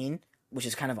 18, which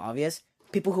is kind of obvious,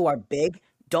 people who are big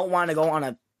don't want to go on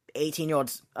a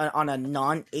 18-year-old's on a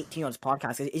non-18-year-old's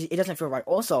podcast. It doesn't feel right.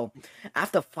 Also, I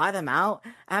have to fly them out.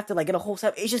 I have to like get a whole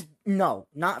set. It's just no,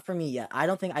 not for me yet. I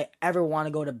don't think I ever want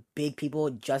to go to big people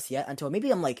just yet until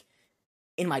maybe I'm like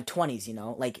in my 20s, you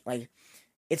know? Like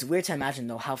it's weird to imagine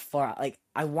though how far like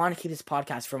I want to keep this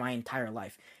podcast for my entire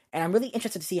life. And I'm really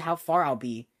interested to see how far I'll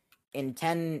be in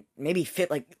 10 maybe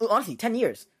fit like honestly 10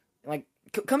 years. Like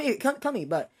come me,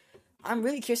 but I'm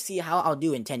really curious to see how I'll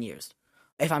do in 10 years.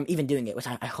 If I'm even doing it, which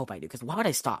I hope I do, because why would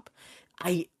I stop?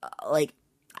 I like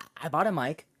I bought a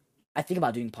mic. I think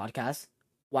about doing podcasts.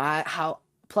 Why? How?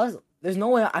 Plus, there's no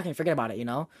way I can forget about it. You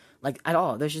know, like at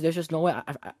all. There's just no way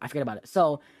I forget about it.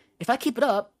 So if I keep it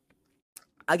up,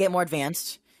 I get more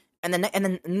advanced, and then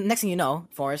next thing you know,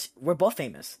 Forrest, we're both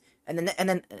famous, and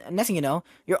then next thing you know,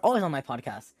 you're always on my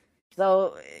podcast.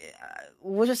 So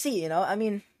we'll just see. You know, I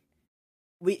mean,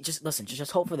 we just listen,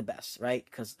 just hope for the best, right?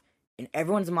 Because in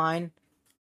everyone's mind,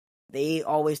 they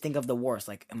always think of the worst.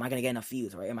 Like, am I gonna get enough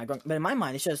views, right? Am I going? But in my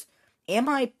mind, it's just, am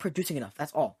I producing enough?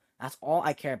 That's all. That's all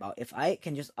I care about. If I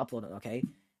can just upload it, okay.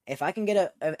 If I can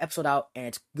get an episode out and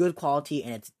it's good quality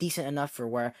and it's decent enough for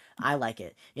where I like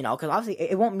it, you know, because obviously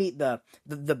it won't meet the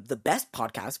best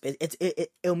podcast. But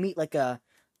it'll meet like a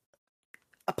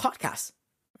podcast,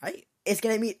 right? It's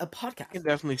gonna meet a I can podcast,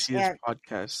 definitely see this and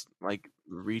podcast like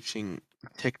reaching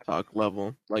TikTok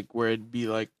level, like where it'd be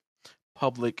like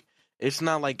public. It's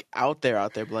not like out there,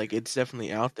 but like it's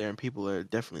definitely out there, and people are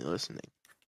definitely listening.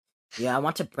 yeah, I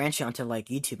want to branch it onto like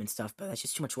YouTube and stuff, but that's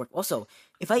just too much work. Also,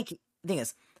 if I the thing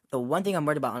is, the one thing I'm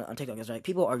worried about on TikTok is right,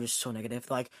 people are just so negative.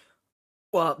 They're like,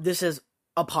 well, this is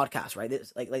a podcast, right?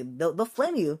 This like they'll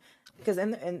flame you because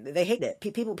and they hate it.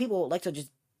 People like to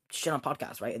just shit on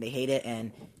podcasts, right? And they hate it,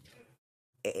 and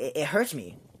it hurts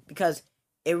me because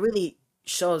it really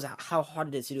shows how hard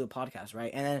it is to do a podcast,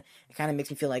 right? And then it kind of makes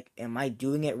me feel like, am I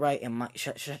doing it right? Am I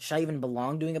should I even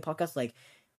belong doing a podcast? Like,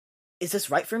 is this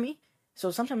right for me? So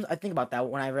sometimes I think about that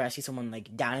whenever I see someone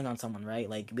like downing on someone, right?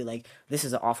 Like be like, this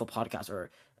is an awful podcast, or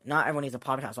not everyone needs a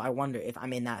podcast. So I wonder if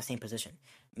I'm in that same position.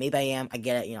 Maybe I am. I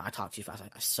get it. You know, I talk too fast.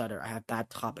 I stutter. I have bad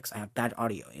topics. I have bad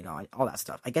audio. You know, all that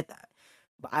stuff. I get that,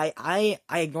 but I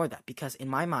ignore that because in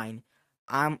my mind,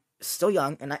 I'm still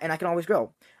young and I can always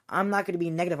grow. I'm not going to be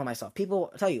negative on myself.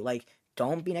 People tell you like,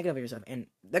 don't be negative on yourself, and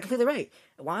they're completely right.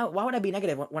 Why would I be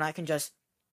negative when I can just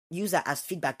use that as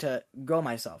feedback to grow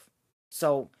myself?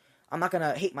 So I'm not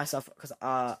gonna hate myself because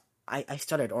I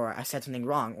stuttered or I said something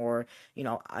wrong or you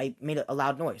know I made a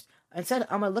loud noise. Instead,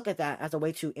 I'm gonna look at that as a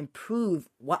way to improve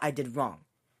what I did wrong.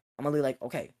 I'm gonna be like,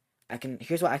 okay, I can.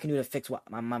 Here's what I can do to fix what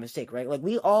my mistake. Right? Like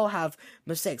we all have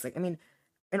mistakes. Like I mean,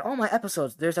 in all my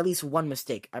episodes, there's at least one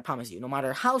mistake. I promise you. No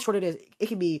matter how short it is, it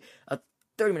could be a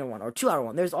 30-minute one or 2-hour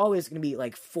one. There's always gonna be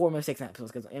like 4 mistakes in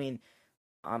episodes because I mean,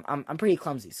 I'm pretty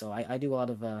clumsy, so I do a lot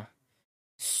of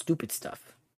stupid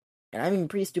stuff. And I mean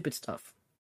pretty stupid stuff.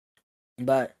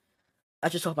 But I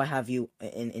just hope I have you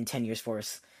in 10 years for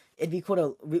us. It'd be cool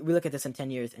to we look at this in 10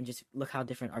 years and just look how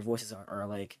different our voices are, or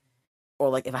like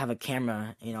if I have a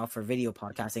camera, you know, for video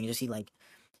podcasting, and just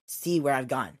see where I've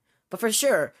gone. But for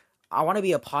sure, I want to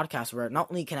be a podcast where not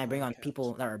only can I bring on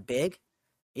people that are big,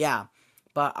 yeah,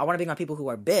 but I want to bring on people who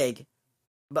are big,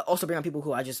 but also bring on people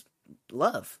who I just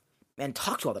love and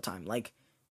talk to all the time. Like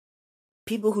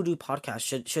people who do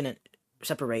podcasts shouldn't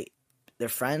separate their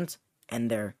friends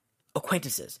and their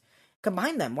acquaintances.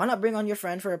 Combine them. Why not bring on your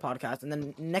friend for a podcast and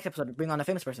then next episode bring on a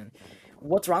famous person?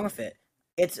 What's wrong with it?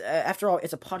 It's after all,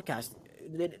 it's a podcast.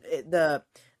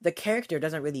 The character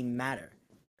doesn't really matter.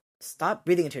 Stop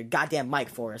breathing into your goddamn mic,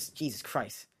 Forrest. Jesus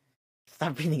Christ!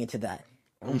 Stop breathing into that.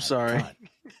 Oh I'm my sorry. god.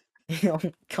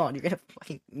 Oh god,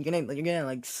 you're gonna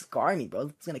like scar me, bro.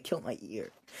 It's gonna kill my ear.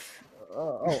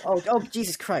 Oh,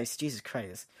 Jesus Christ, Jesus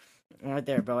Christ. Right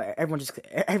there, bro. Everyone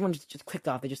just clicked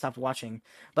off. They just stopped watching.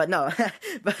 But no,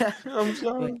 but I'm but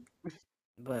sorry.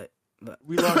 but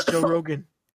We lost Joe Rogan.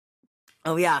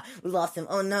 oh yeah, we lost him.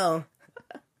 Oh no.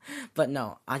 But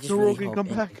no, I just Joe really Rogan, hope come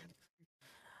back.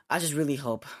 I just really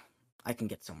hope I can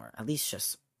get somewhere. At least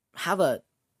just have a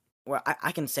where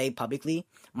I can say publicly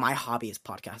my hobby is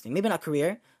podcasting. Maybe not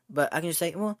career, but I can just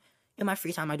say, well, in my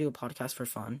free time I do a podcast for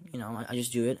fun. You know, I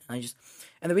just do it. And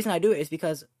the reason I do it is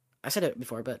because I said it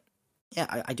before, but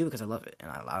yeah, I do it because I love it,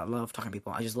 and I love talking to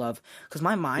people. I just love because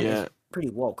my mind is Yeah, pretty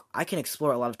woke. I can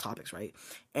explore a lot of topics, right?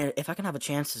 And if I can have a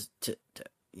chance to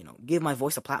you know give my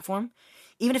voice a platform,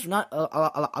 even if not a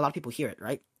lot of people hear it,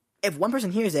 right? If one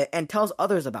person hears it and tells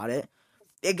others about it,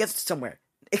 it gets somewhere.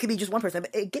 It could be just one person,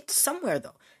 but it gets somewhere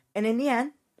though. And in the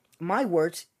end, my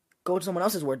words go to someone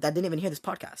else's word that didn't even hear this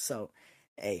podcast. So,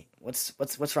 hey, what's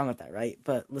wrong with that, right?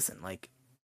 But listen, like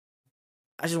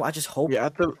I just hope yeah.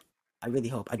 At the I really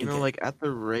hope I you do know get it. like at the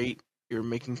rate you're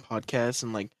making podcasts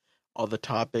and like all the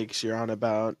topics you're on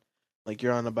about, like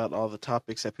you're on about all the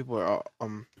topics that people are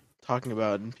talking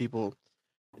about, and people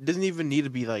it doesn't even need to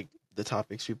be like the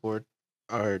topics people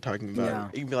are talking about. Yeah.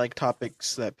 It can be like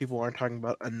topics that people aren't talking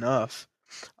about enough.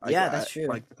 Yeah, that's true.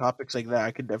 Like topics like that.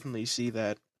 I could definitely see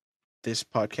that this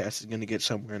podcast is going to get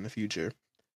somewhere in the future,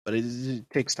 but it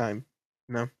takes time.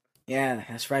 No. Yeah,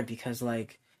 that's right. Because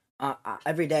like,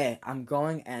 every day I'm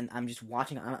going and I'm just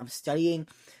watching. I'm studying.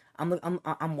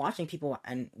 I'm watching people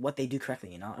and what they do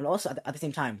correctly, and also at the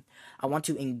same time, I want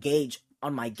to engage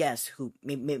on my guests who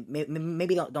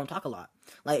maybe don't talk a lot.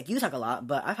 Like you talk a lot,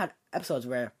 but I've had episodes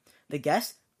where the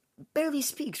guest barely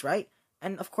speaks, right?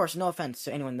 And of course, no offense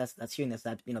to anyone that's hearing this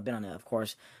that been on it. Of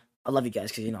course, I love you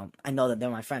guys because I know that they're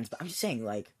my friends, but I'm just saying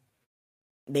like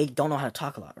they don't know how to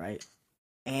talk a lot, right?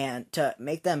 And to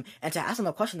make them and to ask them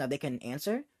a question that they can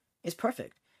answer is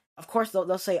perfect. Of course,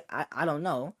 they'll say I don't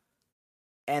know,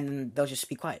 and they'll just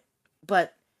be quiet.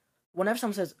 But whenever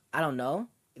someone says I don't know,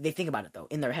 they think about it though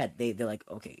in their head. They're like,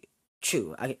 okay,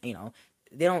 true. They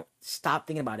don't stop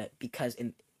thinking about it because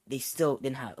they still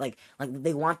didn't have like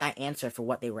they want that answer for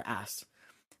what they were asked.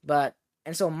 But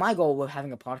and so my goal with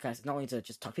having a podcast is not only to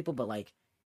just talk to people, but like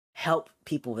help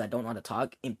people that don't know how to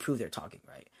talk improve their talking.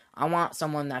 Right? I want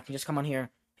someone that can just come on here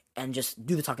and just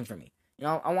do the talking for me.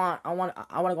 I want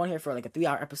to go on here for like a 3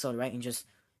 hour episode, right, and just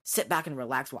sit back and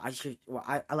relax while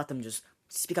I let them just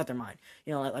speak out their mind.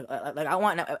 Like I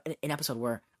want an episode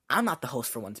where I'm not the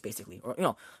host for once, basically, or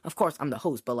of course I'm the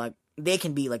host, but like they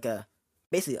can be like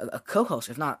basically a co-host,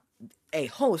 if not a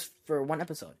host for one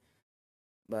episode.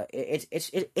 But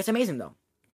it's amazing though,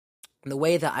 the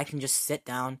way that I can just sit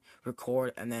down,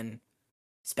 record, and then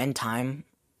spend time,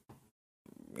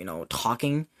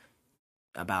 talking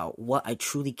about what I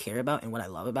truly care about and what I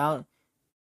love about.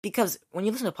 Because when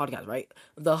you listen to podcasts, right,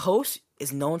 the host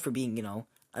is known for being,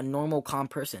 a normal, calm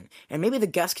person, and maybe the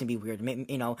guest can be weird. Maybe,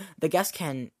 the guest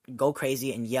can go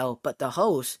crazy and yell, but the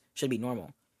host should be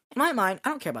normal. In my mind, I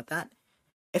don't care about that.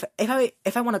 If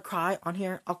I want to cry on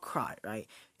here, I'll cry, right?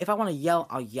 If I want to yell,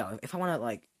 I'll yell. If I want to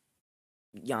like,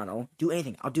 do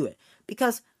anything, I'll do it.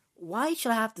 Because why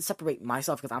should I have to separate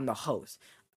myself because I'm the host?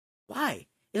 Why?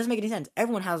 It doesn't make any sense.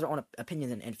 Everyone has their own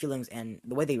opinions and feelings, and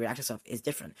the way they react to stuff is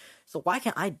different. So why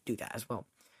can't I do that as well?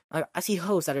 Like, I see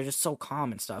hosts that are just so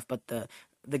calm and stuff, but the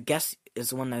guest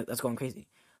is the one that's going crazy.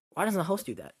 Why doesn't the host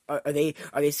do that? Are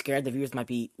they scared the viewers might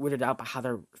be weirded out by how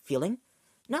they're feeling?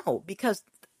 No, because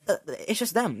it's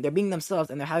just them. They're being themselves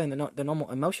and they're having the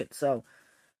normal emotions. So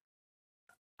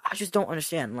I just don't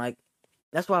understand. Like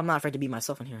that's why I'm not afraid to be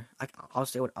myself in here. I'll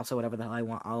say whatever the hell I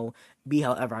want. I'll be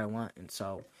however I want, and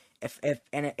so. If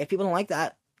people don't like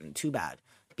that, too bad,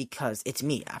 because it's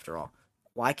me after all.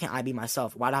 Why can't I be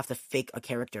myself? Why do I have to fake a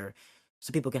character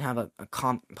so people can have a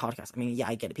calm podcast? I mean, yeah,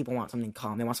 I get it. People want something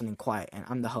calm. They want something quiet, and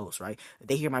I'm the host, right?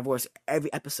 They hear my voice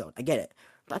every episode. I get it.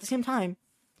 But at the same time,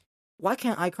 why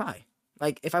can't I cry?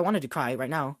 Like, if I wanted to cry right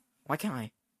now, why can't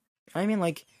I? I mean,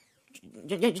 like,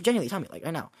 genuinely tell me, like,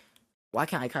 right now, why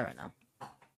can't I cry right now?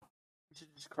 You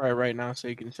should just cry right now so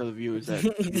you can show the viewers that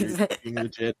you're being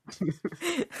legit.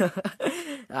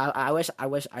 I wish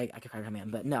I could cry, man,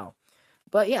 but no.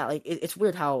 But yeah, like it's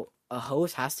weird how a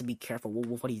host has to be careful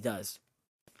with what he does.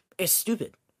 It's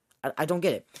stupid. I don't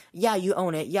get it. Yeah, you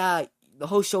own it. Yeah, the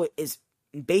whole show is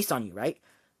based on you, right?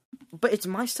 But it's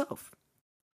myself.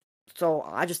 So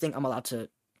I just think I'm allowed to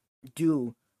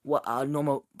do what a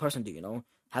normal person do.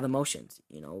 Have emotions.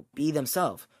 Be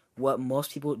themselves. What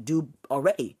most people do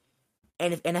already.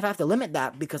 And if I have to limit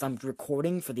that because I'm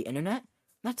recording for the internet,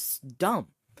 that's dumb.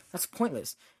 That's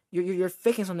pointless. You're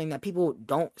faking something that people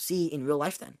don't see in real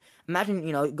life. Then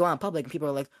imagine go out in public and people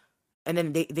are like, and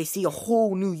then they see a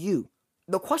whole new you.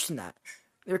 They'll question that.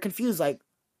 They're confused. Like,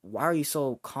 why are you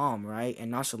so calm, right,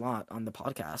 and nonchalant on the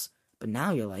podcast? But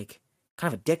now you're like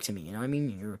kind of a dick to me. You know what I mean?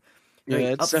 You're very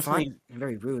It's upfront definitely and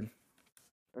very rude.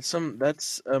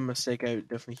 that's a mistake I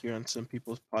definitely hear on some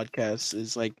people's podcasts.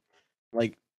 Is like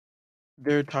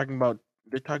they're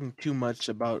talking too much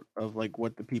about of like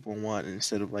what the people want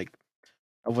instead of like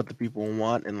of what the people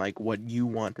want and like what you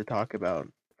want to talk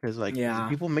about, because like Yeah,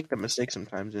 people make that mistake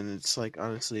sometimes, and it's like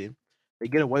honestly they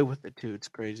get away with it too. It's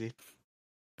crazy.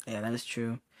 yeah, that is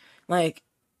true. Like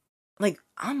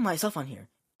I'm myself on here,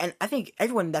 and I think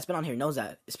everyone that's been on here knows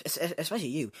that, especially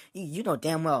you. You know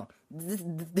damn well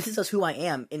this is just who I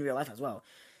am in real life as well.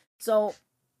 So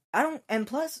I don't, and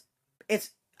plus,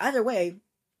 it's either way,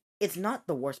 it's not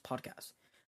the worst podcast.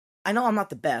 I know I'm not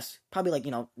the best, probably like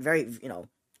very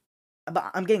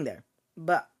but I'm getting there.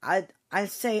 But I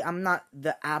say I'm not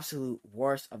the absolute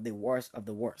worst of the worst of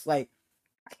the worst. Like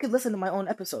I could listen to my own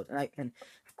episodes, and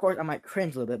of course I might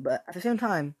cringe a little bit, but at the same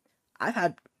time, I've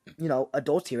had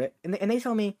adults hear it, and they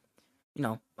tell me,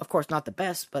 of course not the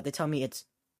best, but they tell me it's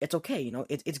okay,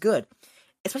 it's good,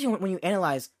 especially when you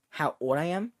analyze how old I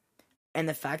am. and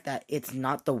the fact that it's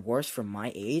not the worst for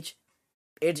my age,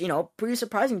 it's pretty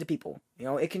surprising to people.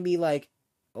 It can be like,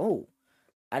 oh,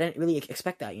 I didn't really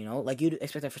expect that. Like you'd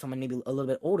expect that for someone maybe a little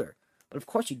bit older, but of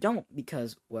course you don't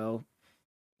because well,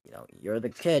 you're the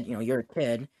kid. You're a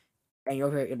kid, and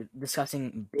you're here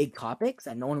discussing big topics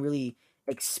that no one really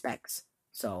expects.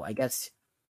 So I guess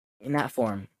in that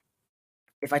form,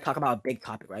 if I talk about a big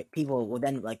topic, right, people will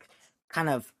then like kind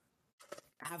of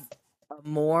have a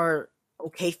more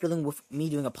okay feeling with me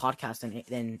doing a podcast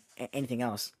than anything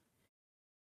else.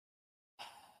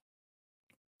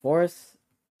 Forrest,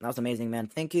 that was amazing, man.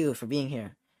 Thank you for being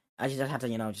here. I just have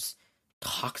to, just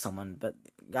talk someone. But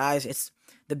guys, it's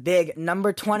the big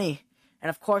number 20. And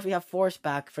of course, we have Forrest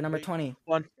back for number Big 20.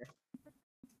 one.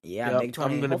 Yeah, Yep, big I'm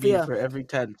 20. gonna Hopefully, be for every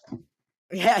 10th.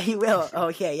 yeah, he will.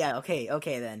 Okay, yeah, okay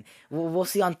then. We'll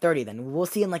see on 30 then. We'll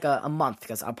see in like a month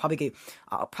because I'll probably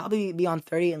be on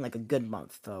 30 in like a good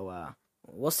month. So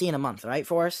we'll see in a month, right,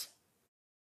 Forrest?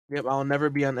 Yep, I'll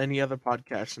never be on any other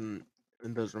podcast in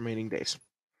those remaining days.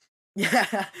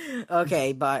 Yeah.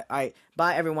 Okay. Bye. All right.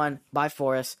 Bye, everyone. Bye,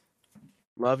 Forrest.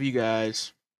 Love you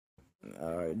guys.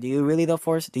 Do you really though,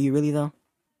 Forrest? Do you really though?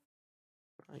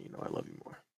 You know I love you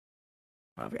more.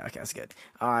 Okay, that's good.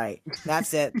 All right,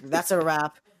 that's it. That's a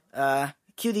wrap.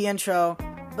 Cue the intro.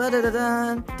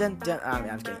 Ba-da-da-dun, dun, dun.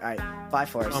 I'm kidding. All right, bye,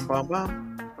 Forrest. Bum bum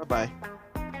bum. Bye bye.